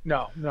using.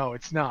 No,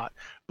 it's not.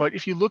 But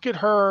if you look at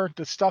her,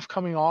 the stuff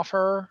coming off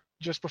her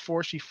just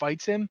before she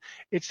fights him,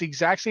 it's the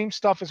exact same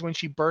stuff as when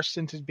she bursts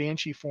into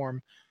Banshee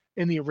form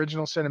in the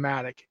original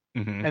cinematic,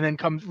 and then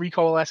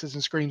recoalesces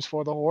and screams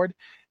for the Horde.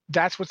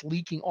 That's what's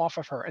leaking off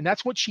of her, and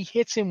that's what she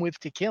hits him with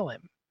to kill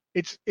him.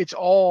 It's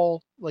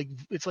all like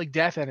it's like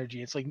death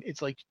energy. It's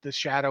like the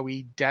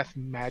shadowy death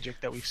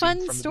magic that we've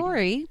seen. Fun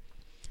story.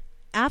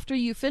 After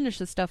you finish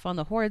the stuff on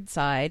the Horde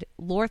side,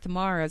 Lorth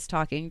Mara is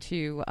talking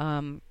to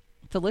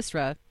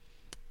Thalyssra,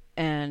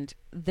 and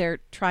they're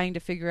trying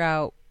to figure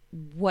out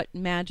what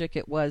magic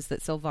it was that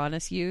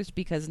Sylvanas used,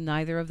 because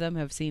neither of them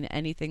have seen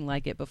anything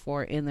like it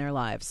before in their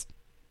lives.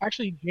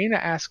 Actually, Jaina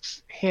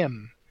asks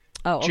him.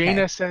 Oh, okay.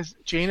 Jaina says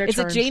Jaina. Is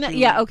it Jaina?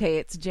 Yeah, okay,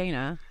 it's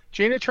Jaina.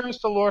 Jaina turns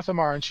to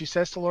Lorthamar and she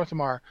says to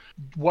Lorthamar,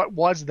 "What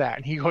was that?"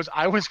 And he goes,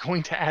 "I was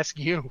going to ask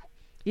you."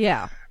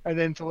 Yeah. And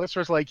then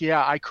Talistra's like,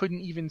 yeah, I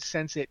couldn't even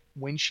sense it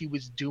when she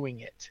was doing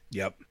it.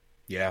 Yep.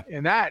 Yeah.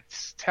 And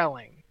that's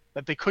telling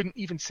that they couldn't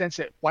even sense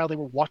it while they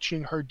were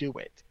watching her do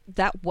it.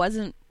 That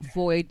wasn't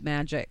void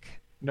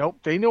magic. Nope,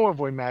 they know what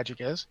void magic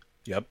is.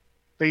 Yep.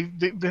 The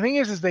thing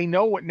is they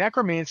know what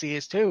necromancy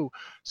is too.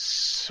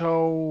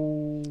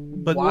 So,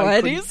 But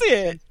what is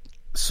it?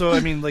 So I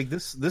mean, like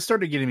this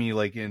started getting me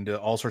like into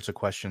all sorts of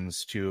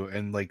questions too,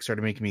 and like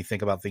started making me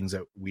think about things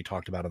that we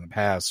talked about in the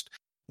past.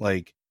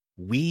 Like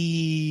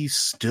we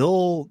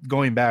still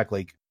going back,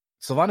 like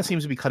Sylvana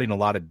seems to be cutting a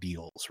lot of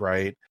deals,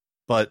 right?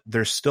 But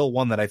there's still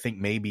one that I think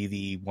may be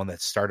the one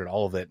that started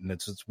all of it, and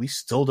it's we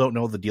still don't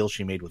know the deal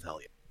she made with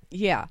Helia.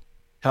 Yeah.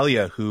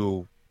 Helia,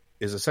 who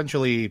is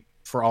essentially,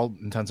 for all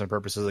intents and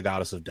purposes, a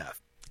goddess of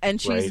death. And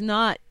she's right?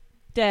 not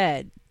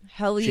dead.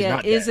 Helia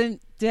not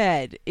isn't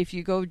dead. If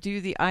you go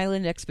do the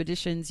island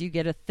expeditions, you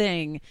get a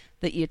thing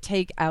that you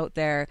take out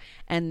there,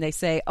 and they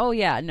say, "Oh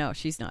yeah, no,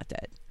 she's not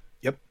dead."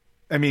 Yep.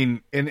 I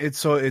mean, and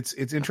it's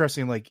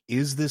interesting. Like,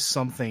 is this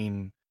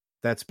something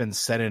that's been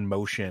set in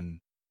motion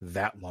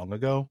that long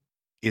ago?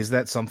 Is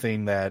that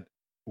something that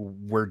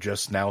we're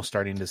just now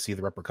starting to see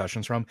the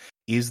repercussions from?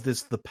 Is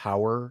this the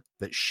power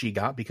that she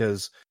got?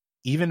 Because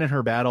even in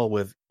her battle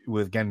with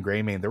Gen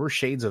Greymane, there were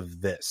shades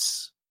of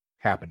this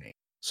happening.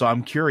 So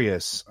I'm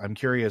curious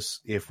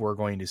if we're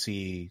going to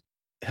see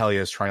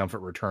Helia's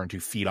triumphant return to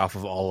feed off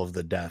of all of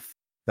the death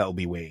that will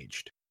be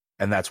waged.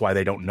 And that's why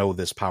they don't know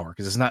this power,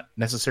 because it's not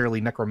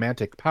necessarily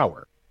necromantic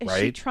power, Is right?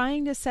 she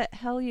trying to set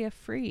Helia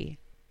free?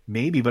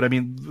 Maybe, but I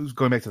mean,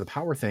 going back to the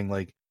power thing,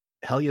 like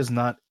Helia's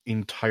not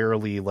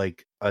entirely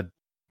like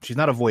she's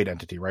not a void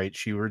entity, right?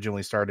 She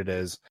originally started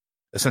as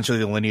essentially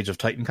the lineage of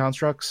Titan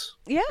constructs.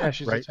 Yeah,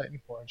 she's right? a Titan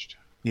forged.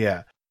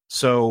 Yeah.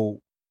 So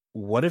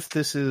what if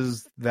this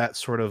is that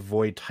sort of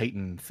void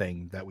Titan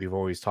thing that we've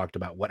always talked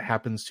about? What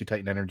happens to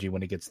Titan energy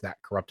when it gets that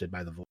corrupted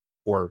by the void,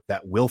 or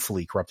that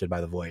willfully corrupted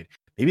by the void?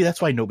 Maybe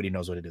that's why nobody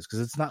knows what it is, because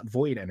it's not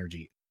void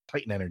energy,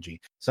 Titan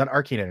energy. It's not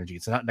arcane energy.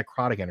 It's not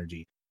necrotic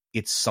energy.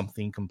 It's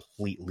something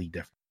completely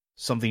different.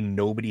 Something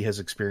nobody has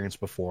experienced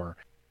before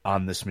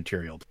on this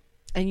material.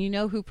 And you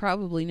know who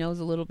probably knows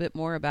a little bit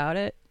more about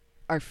it?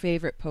 Our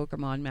favorite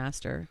Pokemon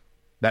master,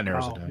 That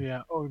narrows it down.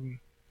 Yeah, Odin.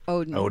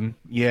 Odin.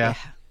 Yeah.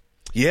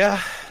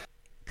 Yeah.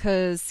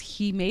 Because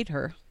he made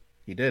her.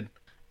 He did.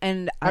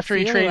 And After I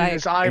he feel traded like,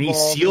 his And eyeball. he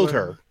sealed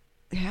her.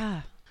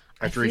 Yeah.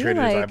 After I he feel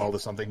traded his like- eyeball to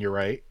something, you're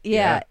right.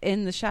 Yeah,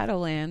 in the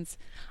Shadowlands.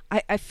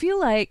 I feel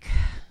like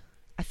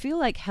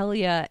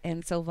Helia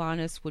and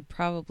Sylvanas would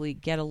probably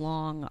get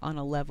along on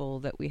a level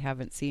that we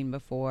haven't seen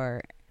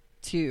before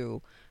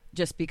too,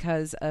 just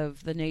because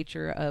of the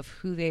nature of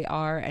who they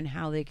are and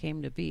how they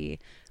came to be.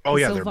 Oh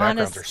yeah, their Sylvanas-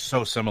 backgrounds are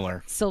so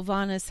similar.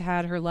 Sylvanas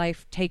had her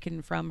life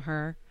taken from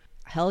her.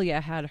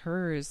 Helia had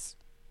hers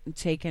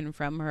taken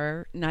from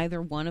her.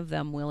 Neither one of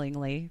them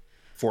willingly.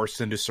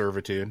 Forced into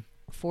servitude.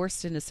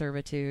 Forced into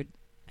servitude.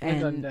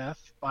 And undeath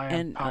by a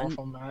and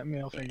powerful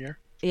male figure.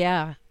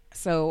 Yeah.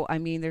 So, I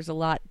mean, there's a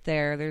lot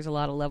there. There's a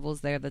lot of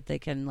levels there that they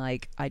can,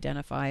 like,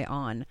 identify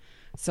on.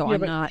 So Yeah, I'm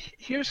but not...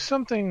 Here's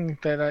something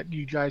that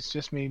you guys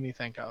just made me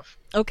think of.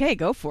 Okay,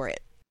 go for it.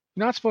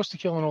 You're not supposed to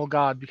kill an old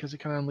god because it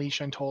can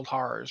unleash untold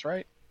horrors,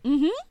 right?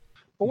 Mm-hmm.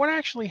 But what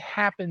actually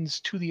happens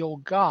to the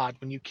old god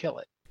when you kill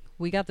it?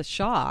 We got the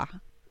Shaw.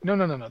 No.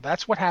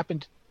 That's what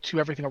happened to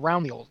everything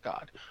around the old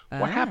god.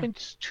 What Ah.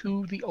 happens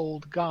to the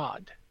old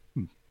god?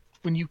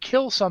 When you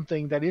kill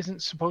something that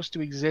isn't supposed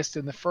to exist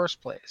in the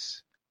first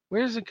place,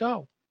 where does it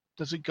go?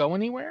 Does it go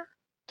anywhere?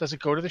 Does it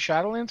go to the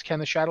Shadowlands? Can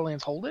the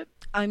Shadowlands hold it?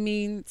 I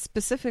mean,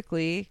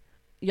 specifically,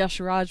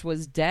 Yasharaj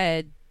was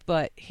dead,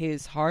 but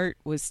his heart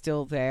was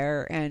still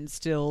there and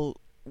still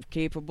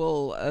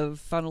capable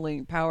of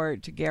funneling power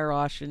to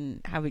Garrosh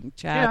and having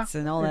chats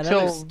and all that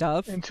other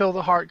stuff. Until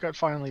the heart got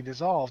finally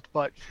dissolved.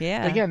 But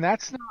Yeah. again,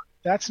 that's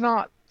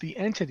not the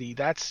entity.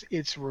 That's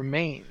its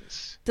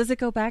remains. Does it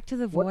go back to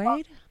the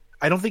void?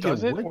 I don't think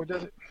Does it it, would. or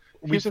does it?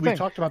 We Here's the thing.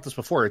 talked about this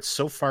before. It's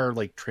so far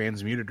like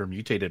transmuted or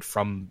mutated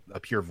from a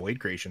pure void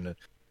creation.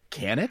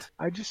 Can it?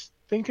 I just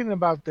thinking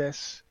about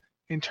this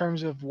in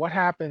terms of what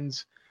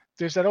happens.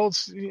 There's that old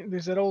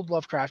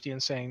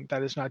Lovecraftian saying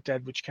that is not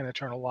dead which can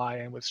eternal lie,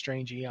 and with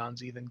strange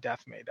eons even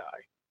death may die.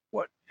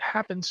 What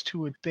happens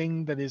to a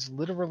thing that is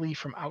literally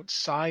from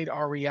outside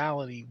our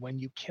reality when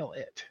you kill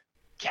it?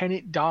 Can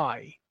it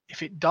die?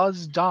 If it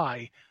does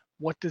die,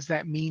 what does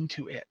that mean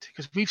to it?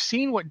 Because we've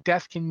seen what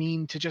death can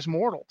mean to just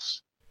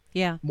mortals.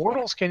 Yeah.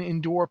 Mortals can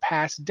endure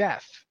past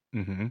death.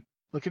 Mm-hmm.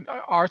 Look at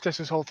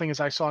Arthas' whole thing is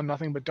I saw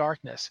nothing but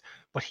darkness,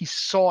 but he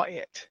saw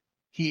it.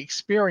 He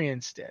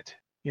experienced it.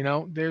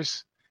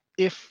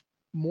 If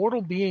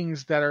mortal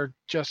beings that are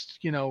just,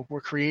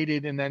 were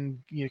created and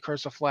then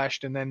curse of flesh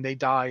and then they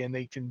die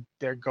and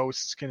their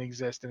ghosts can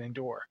exist and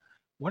endure.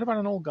 What about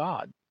an old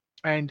god?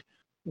 And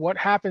what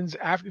happens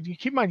after? You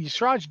keep in mind,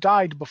 Yasraj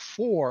died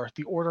before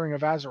the ordering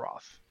of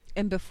Azeroth.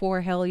 And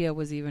before Helia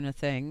was even a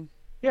thing.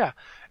 Yeah.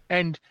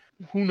 And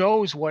who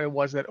knows what it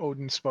was that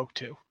Odin spoke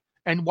to?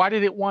 And why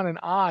did it want an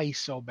eye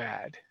so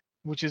bad?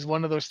 which is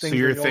one of those So things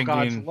you're that all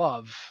gods thinking-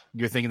 love.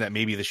 You're thinking that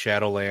maybe the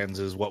Shadowlands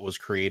is what was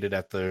created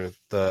at the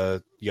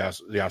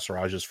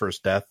Yasiraj's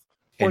first death,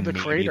 Or and the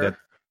maybe crater.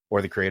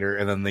 or the crater,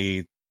 and then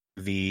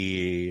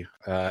the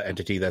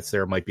entity that's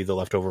there might be the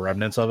leftover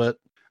remnants of it.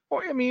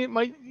 Or I mean,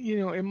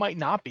 it might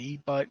not be,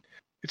 but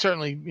it's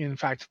certainly, in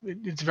fact,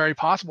 it's very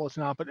possible it's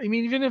not. But I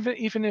mean, even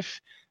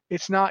if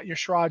it's not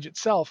Yasiraj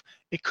itself,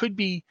 it could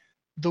be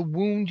the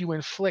wound you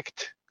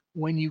inflict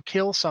when you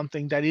kill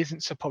something that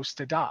isn't supposed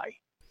to die.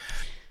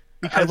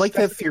 I like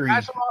that theory.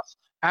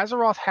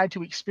 Azeroth had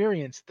to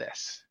experience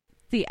this.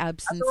 The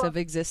absence of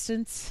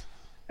existence.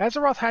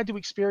 Azeroth had to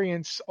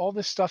experience all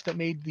this stuff that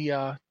made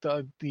the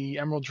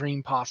Emerald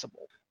Dream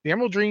possible. The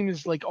Emerald Dream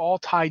is like all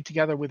tied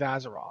together with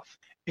Azeroth.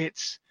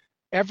 It's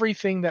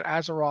everything that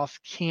Azeroth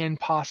can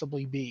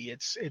possibly be.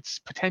 It's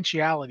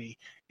potentiality,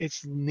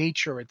 its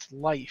nature, its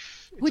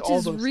life. It's Which all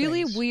is those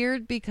really things.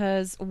 weird,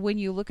 because when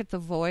you look at the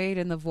void,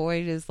 and the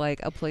void is like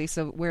a place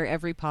of where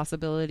every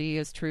possibility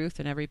is truth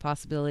and every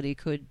possibility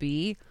could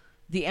be,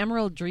 the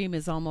Emerald Dream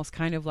is almost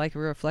kind of like a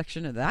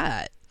reflection of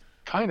that.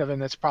 Kind of, and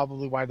that's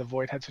probably why the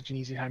Void had such an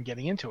easy time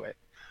getting into it.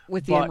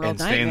 With the But- Emerald And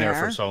staying Nightmare.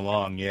 there for so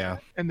long, yeah.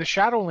 And the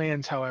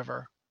Shadowlands,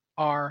 however,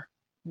 are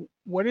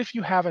what if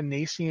you have a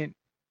nascent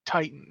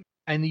Titan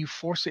and you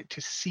force it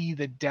to see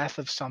the death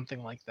of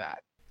something like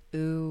that?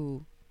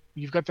 Ooh.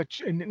 You've got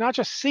and not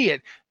just see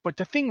it, but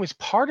the thing was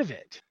part of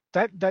it.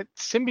 That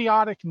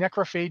symbiotic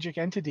necrophagic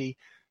entity,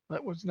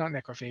 that was not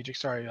necrophagic,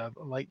 sorry,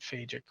 light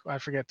phagic. I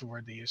forget the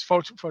word they use,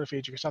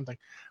 photophagic or something.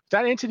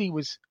 That entity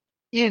was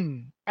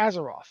in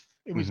Azeroth.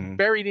 It was Mhm.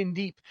 buried in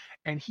deep,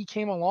 and he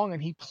came along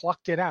and he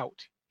plucked it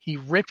out. He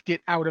ripped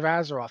it out of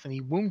Azeroth and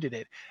he wounded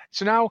it.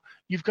 So now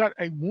you've got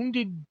a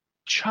wounded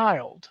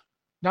child,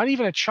 not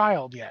even a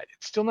child yet.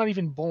 It's still not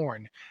even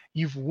born.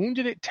 You've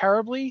wounded it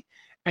terribly,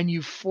 and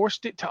you've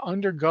forced it to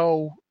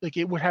undergo, like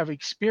it would have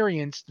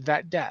experienced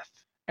that death.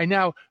 And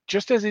now,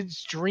 just as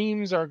its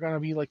dreams are going to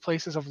be like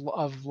places of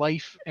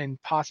life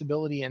and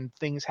possibility and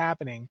things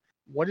happening,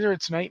 what are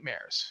its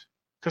nightmares?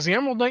 Because the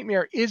Emerald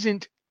Nightmare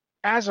isn't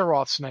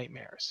Azeroth's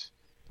nightmares.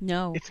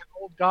 No. It's an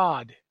old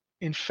god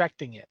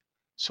infecting it.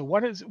 So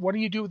what do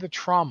you do with the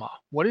trauma?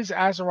 What does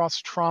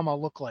Azeroth's trauma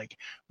look like?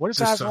 What is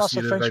Azeroth's Dissociative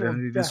offensive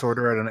identity death?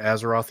 disorder at an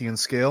Azerothian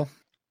scale.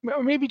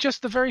 Or maybe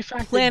just the very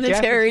fact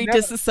Planetary that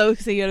death is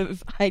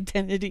dissociative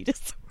identity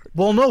disorder.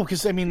 Well, no,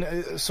 because I mean,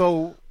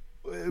 so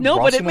No,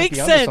 but it Rossi might makes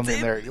be onto sense.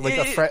 something there.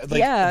 Like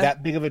Yeah.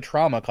 that big of a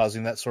trauma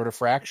causing that sort of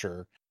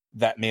fracture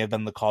that may have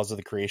been the cause of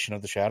the creation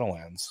of the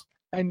Shadowlands.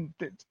 and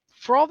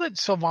for all that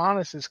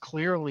Sylvanas has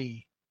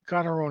clearly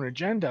got her own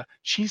agenda,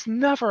 she's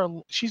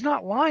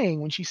not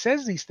lying when she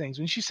says these things.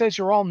 When she says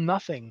you're all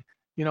nothing,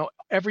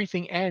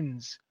 everything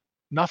ends,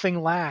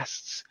 nothing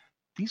lasts.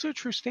 These are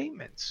true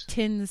statements.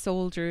 Tin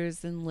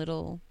soldiers and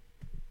little.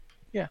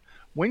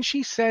 When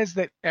she says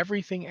that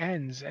everything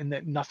ends and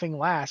that nothing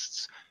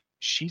lasts,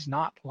 she's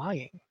not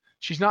lying.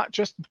 She's not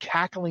just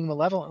cackling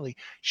malevolently.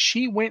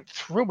 She went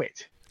through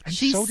it. And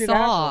She so did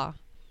saw. Azeroth.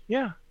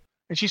 Yeah.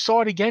 And she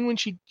saw it again when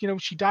she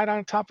died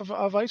on top of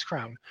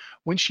Icecrown,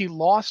 when she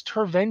lost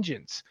her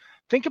vengeance.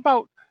 Think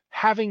about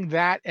having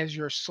that as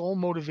your sole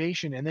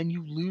motivation, and then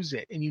you lose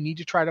it and you need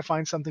to try to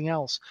find something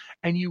else,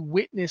 and you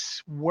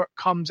witness what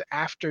comes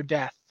after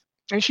death.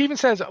 And she even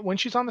says, when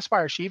she's on the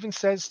Spire, she even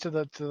says to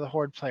the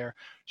Horde player,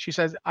 she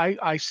says,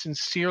 I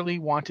sincerely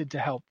wanted to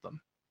help them.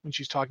 When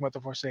she's talking about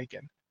the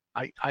Forsaken,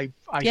 I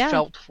Yeah.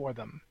 felt for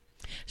them.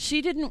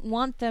 She didn't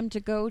want them to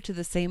go to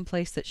the same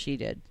place that she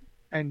did.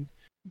 And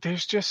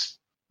there's just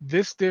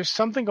there's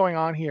something going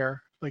on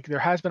here. Like, there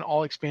has been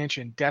all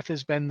expansion. Death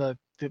has been the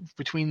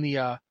between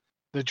the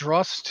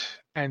Drust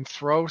and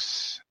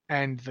Thros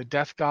and the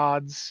Death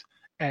Gods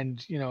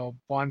and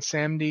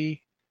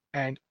Bonsamdi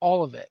and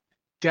all of it.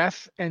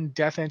 Death and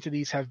death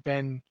entities have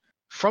been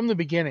from the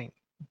beginning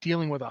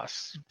dealing with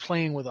us,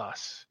 playing with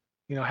us.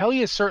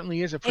 Helya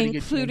certainly is a pretty good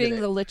Including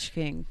candidate. the Lich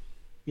King.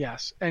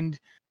 Yes, and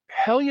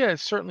Helya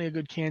is certainly a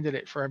good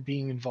candidate for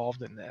being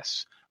involved in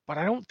this. But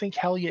I don't think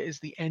Helya is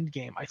the end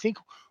game. I think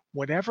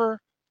whatever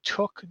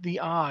took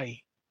the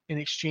Eye in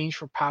exchange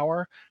for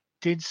power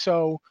did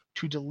so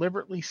to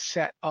deliberately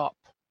set up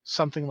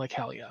something like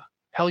Helya.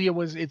 Helya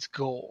was its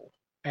goal.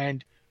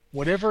 And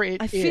whatever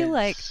it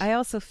is... I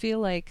also feel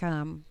like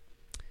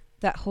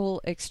that whole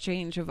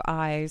exchange of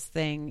eyes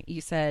thing, you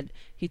said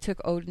he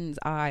took Odin's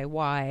eye.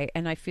 Why?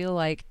 And I feel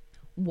like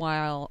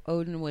while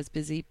Odin was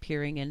busy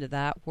peering into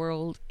that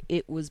world,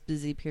 it was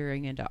busy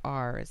peering into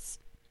ours.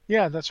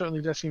 Yeah, that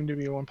certainly does seem to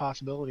be one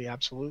possibility,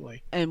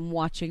 absolutely. And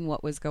watching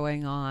what was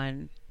going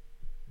on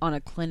a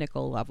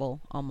clinical level,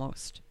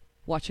 almost.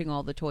 Watching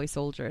all the toy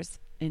soldiers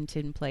in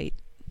tin plate.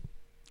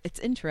 It's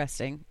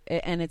interesting.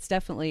 And it's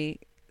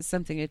definitely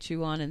something to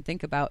chew on and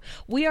think about.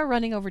 We are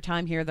running over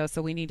time here, though,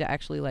 so we need to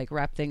actually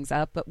wrap things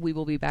up, but we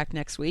will be back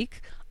next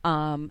week.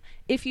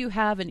 If you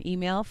have an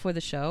email for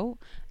the show,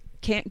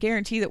 can't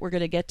guarantee that we're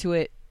going to get to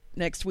it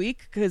next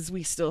week because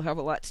we still have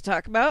a lot to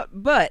talk about.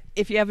 But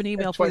if you have an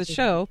email for the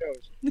show,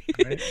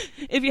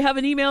 if you have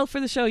an email for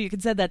the show, you can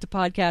send that to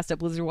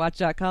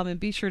podcast@blizzardwatch.com and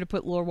be sure to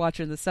put Lore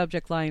Watcher in the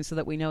subject line so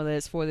that we know that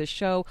it's for this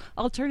show.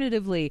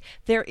 Alternatively,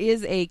 there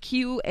is a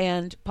Q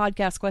and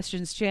podcast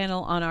questions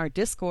channel on our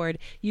Discord.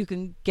 You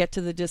can get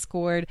to the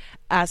Discord,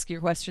 ask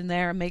your question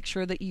there, and make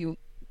sure that you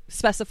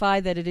specify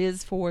that it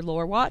is for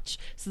Lore Watch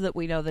so that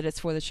we know that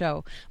it's for the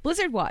show.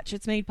 Blizzard Watch,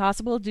 it's made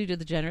possible due to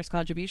the generous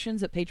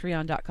contributions at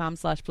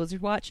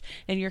patreon.com/blizzardwatch,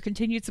 and your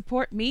continued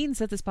support means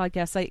that this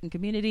podcast site and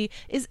community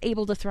is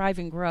able to thrive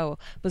and grow.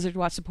 Blizzard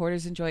Watch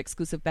supporters enjoy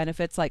exclusive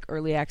benefits like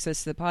early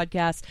access to the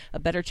podcast, a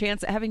better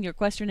chance at having your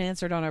question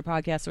answered on our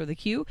podcast or the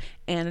queue,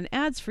 and an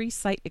ads-free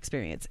site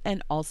experience,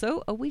 and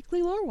also a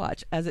weekly Lore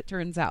Watch, as it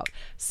turns out.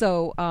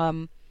 So,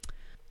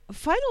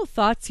 final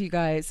thoughts, you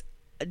guys.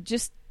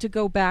 Just to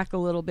go back a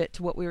little bit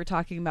to what we were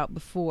talking about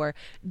before,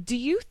 do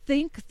you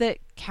think that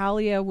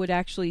Kalia would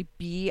actually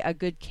be a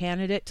good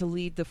candidate to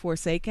lead the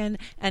Forsaken?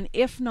 And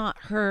if not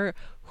her,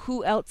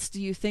 who else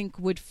do you think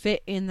would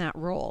fit in that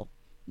role?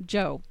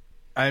 Joe?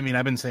 I mean,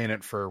 I've been saying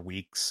it for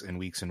weeks and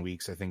weeks and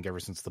weeks, I think ever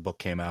since the book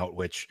came out,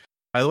 which,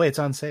 by the way, it's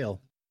on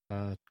sale.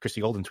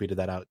 Christy Golden tweeted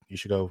that out. You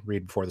should go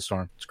read Before the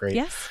Storm. It's great.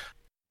 Yes.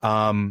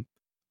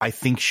 I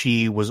think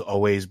she was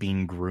always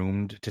being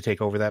groomed to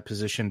take over that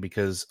position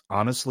because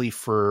honestly,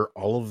 for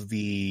all of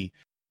the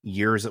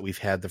years that we've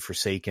had the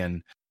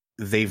Forsaken,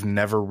 they've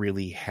never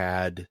really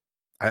had,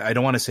 I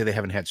don't want to say they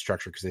haven't had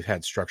structure because they've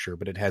had structure,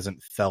 but it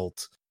hasn't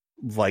felt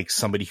like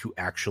somebody who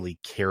actually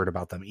cared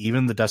about them.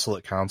 Even the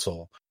Desolate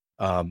Council,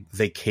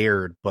 they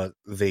cared, but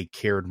they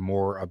cared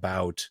more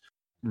about,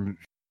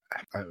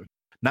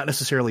 not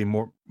necessarily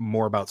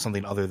more about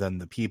something other than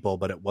the people,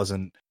 but it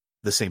wasn't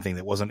the same thing.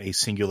 That wasn't a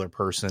singular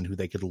person who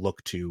they could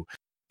look to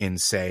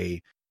and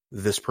say,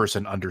 this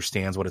person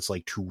understands what it's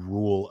like to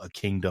rule a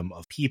kingdom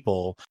of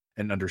people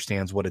and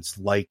understands what it's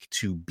like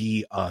to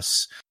be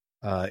us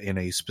in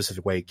a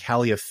specific way.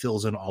 Kalia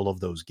fills in all of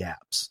those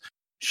gaps.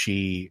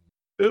 She,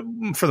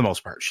 for the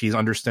most part, she's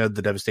understood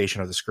the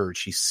devastation of the Scourge.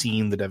 She's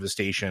seen the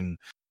devastation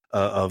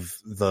of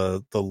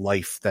the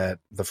life that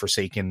the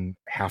Forsaken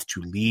have to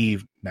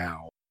leave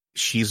now.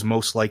 She's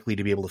most likely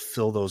to be able to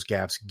fill those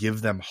gaps,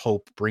 give them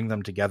hope, bring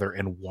them together,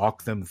 and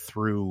walk them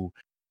through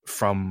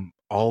from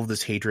all of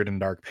this hatred and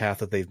dark path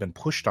that they've been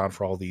pushed on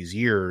for all these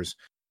years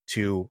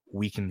to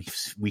we can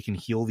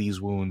heal these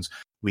wounds.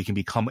 We can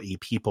become a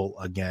people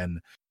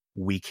again.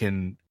 We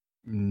don't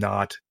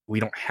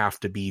have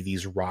to be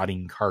these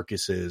rotting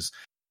carcasses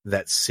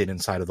that sit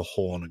inside of the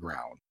hole in the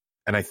ground.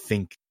 And I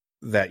think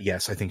that,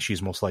 yes, I think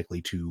she's most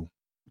likely to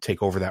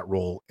take over that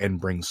role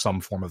and bring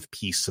some form of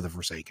peace to the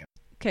Forsaken.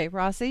 Okay,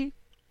 Rossi?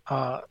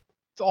 All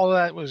of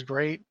that was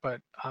great, but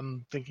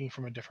I'm thinking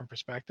from a different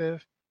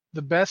perspective.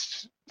 The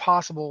best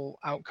possible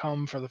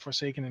outcome for the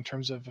Forsaken in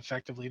terms of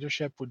effective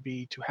leadership would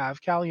be to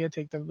have Kalia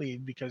take the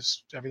lead,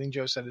 because everything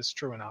Joe said is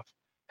true enough.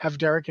 Have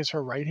Derek as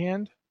her right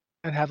hand,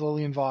 and have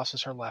Lillian Voss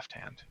as her left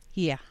hand.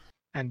 Yeah.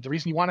 And the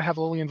reason you want to have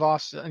Lillian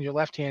Voss on your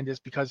left hand is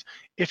because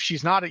if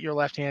she's not at your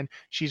left hand,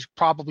 she's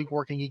probably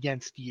working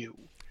against you.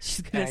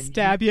 She's going to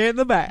stab you in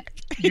the back.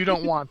 You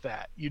don't want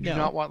that. You do No.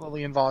 not want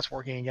Lillian Voss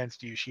working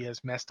against you. She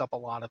has messed up a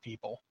lot of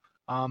people.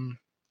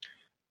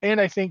 And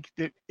I think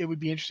that it would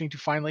be interesting to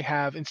finally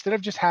have, instead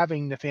of just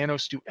having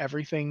Nathanos do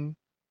everything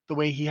the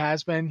way he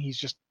has been, he's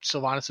just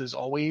Sylvanas as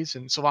always,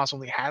 and Sylvanas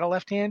only had a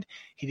left hand.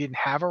 He didn't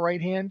have a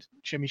right hand.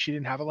 She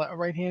didn't have a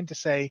right hand to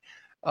say,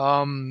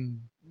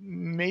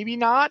 maybe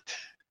not.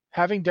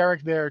 Having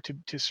Derek there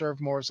to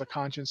serve more as a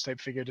conscience type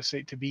figure,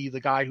 to be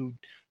the guy who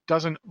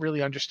doesn't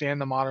really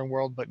understand the modern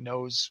world but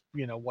knows,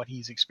 what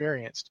he's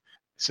experienced.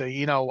 So,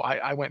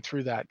 I went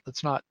through that.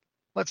 Let's not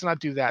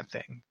do that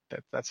thing.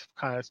 That's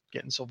kind of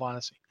getting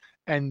Sylvanas-y.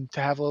 And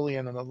to have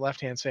Lillian on the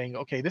left hand saying,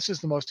 okay, this is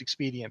the most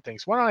expedient thing.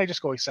 So why don't I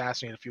just go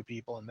assassinate a few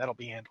people and that'll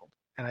be handled.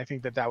 And I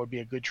think that would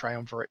be a good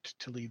triumvirate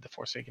to lead the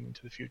Forsaken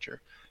into the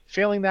future.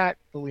 Failing that,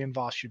 Lillian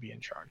Voss should be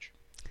in charge.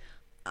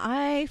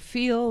 I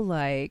feel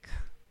like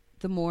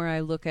the more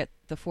I look at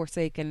the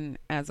Forsaken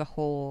as a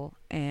whole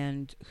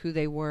and who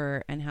they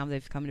were and how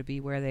they've come to be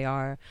where they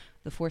are,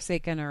 the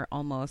Forsaken are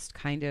almost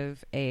kind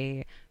of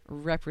a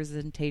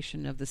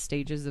representation of the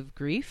stages of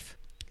grief.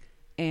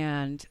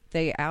 And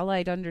they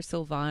allied under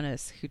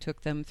Sylvanas, who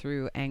took them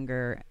through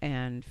anger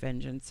and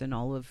vengeance and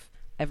all of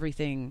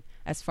everything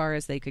as far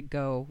as they could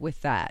go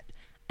with that.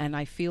 And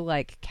I feel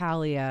like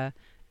Kalia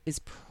is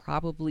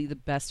probably the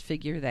best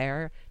figure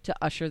there to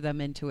usher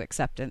them into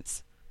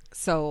acceptance.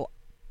 So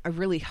I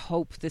really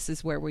hope this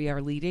is where we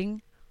are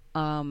leading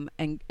and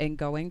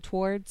going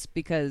towards,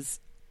 because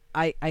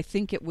I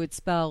think it would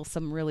spell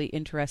some really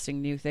interesting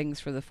new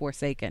things for the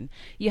Forsaken.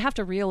 You have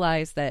to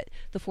realize that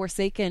the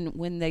Forsaken,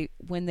 when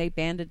they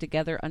banded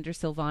together under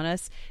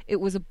Sylvanas,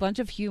 it was a bunch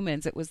of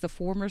humans. It was the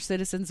former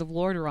citizens of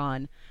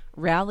Lordaeron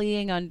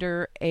rallying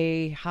under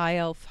a high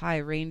elf high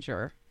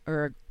ranger,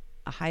 or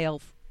a high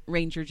elf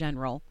ranger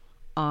general.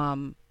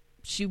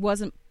 She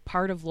wasn't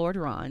part of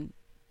Lordaeron.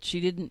 She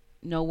didn't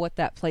know what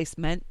that place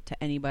meant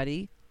to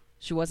anybody.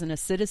 She wasn't a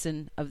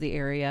citizen of the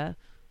area.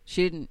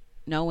 She didn't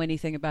know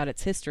anything about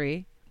its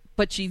history,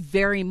 but she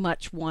very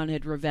much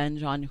wanted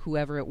revenge on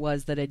whoever it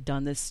was that had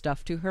done this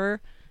stuff to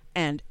her,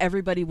 and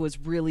everybody was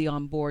really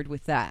on board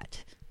with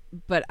that.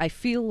 But I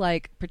feel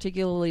like,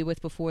 particularly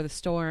with Before the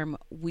Storm,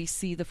 we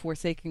see the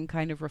Forsaken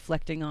kind of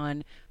reflecting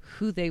on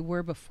who they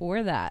were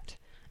before that,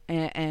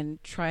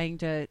 and trying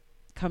to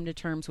come to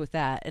terms with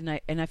that.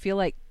 And I feel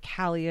like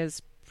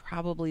Kalia's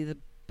probably the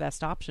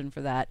best option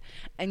for that.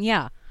 And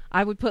yeah,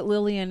 I would put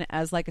Lillian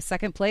as like a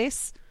second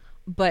place,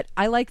 but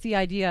I like the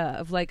idea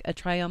of like a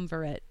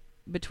triumvirate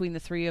between the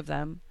three of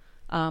them.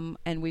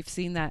 And we've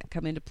seen that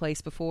come into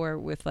place before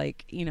with,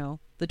 like, you know,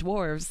 the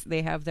dwarves.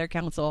 They have their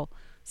council.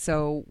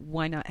 So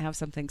why not have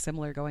something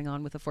similar going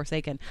on with the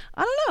Forsaken?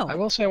 I don't know. I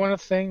will say one other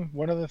thing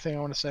I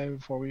want to say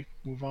before we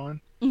move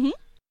on. Mm-hmm.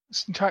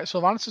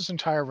 Sylvanas'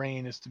 entire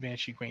reign as the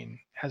Banshee Queen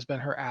has been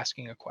her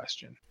asking a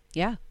question.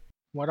 Yeah.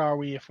 What are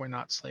we if we're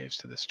not slaves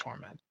to this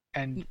torment?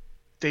 And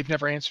they've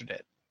never answered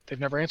it. They've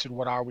never answered,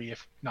 what are we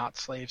if not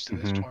slaves to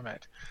this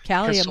torment?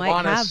 Kalia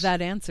might have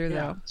that answer,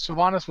 though.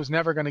 Sylvanas was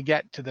never going to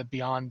get to the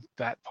beyond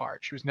that part.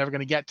 She was never going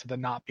to get to the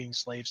not being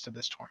slaves to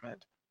this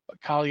torment. But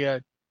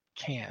Kalia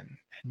can,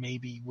 and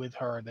maybe with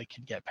her they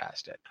can get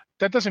past it.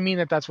 That doesn't mean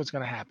that that's what's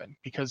going to happen,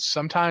 because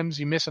sometimes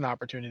you miss an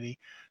opportunity,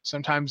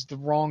 sometimes the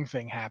wrong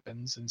thing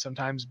happens, and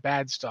sometimes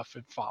bad stuff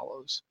it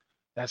follows.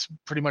 That's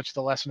pretty much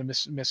the lesson of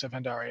Miss of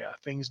Pandaria.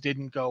 Things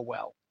didn't go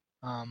well.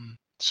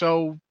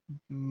 So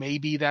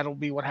maybe that'll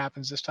be what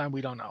happens this time.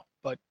 We don't know,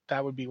 but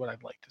that would be what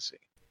I'd like to see.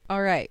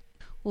 All right.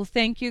 Well,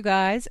 thank you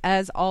guys,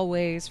 as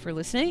always, for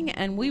listening,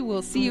 and we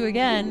will see you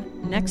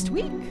again next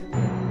week.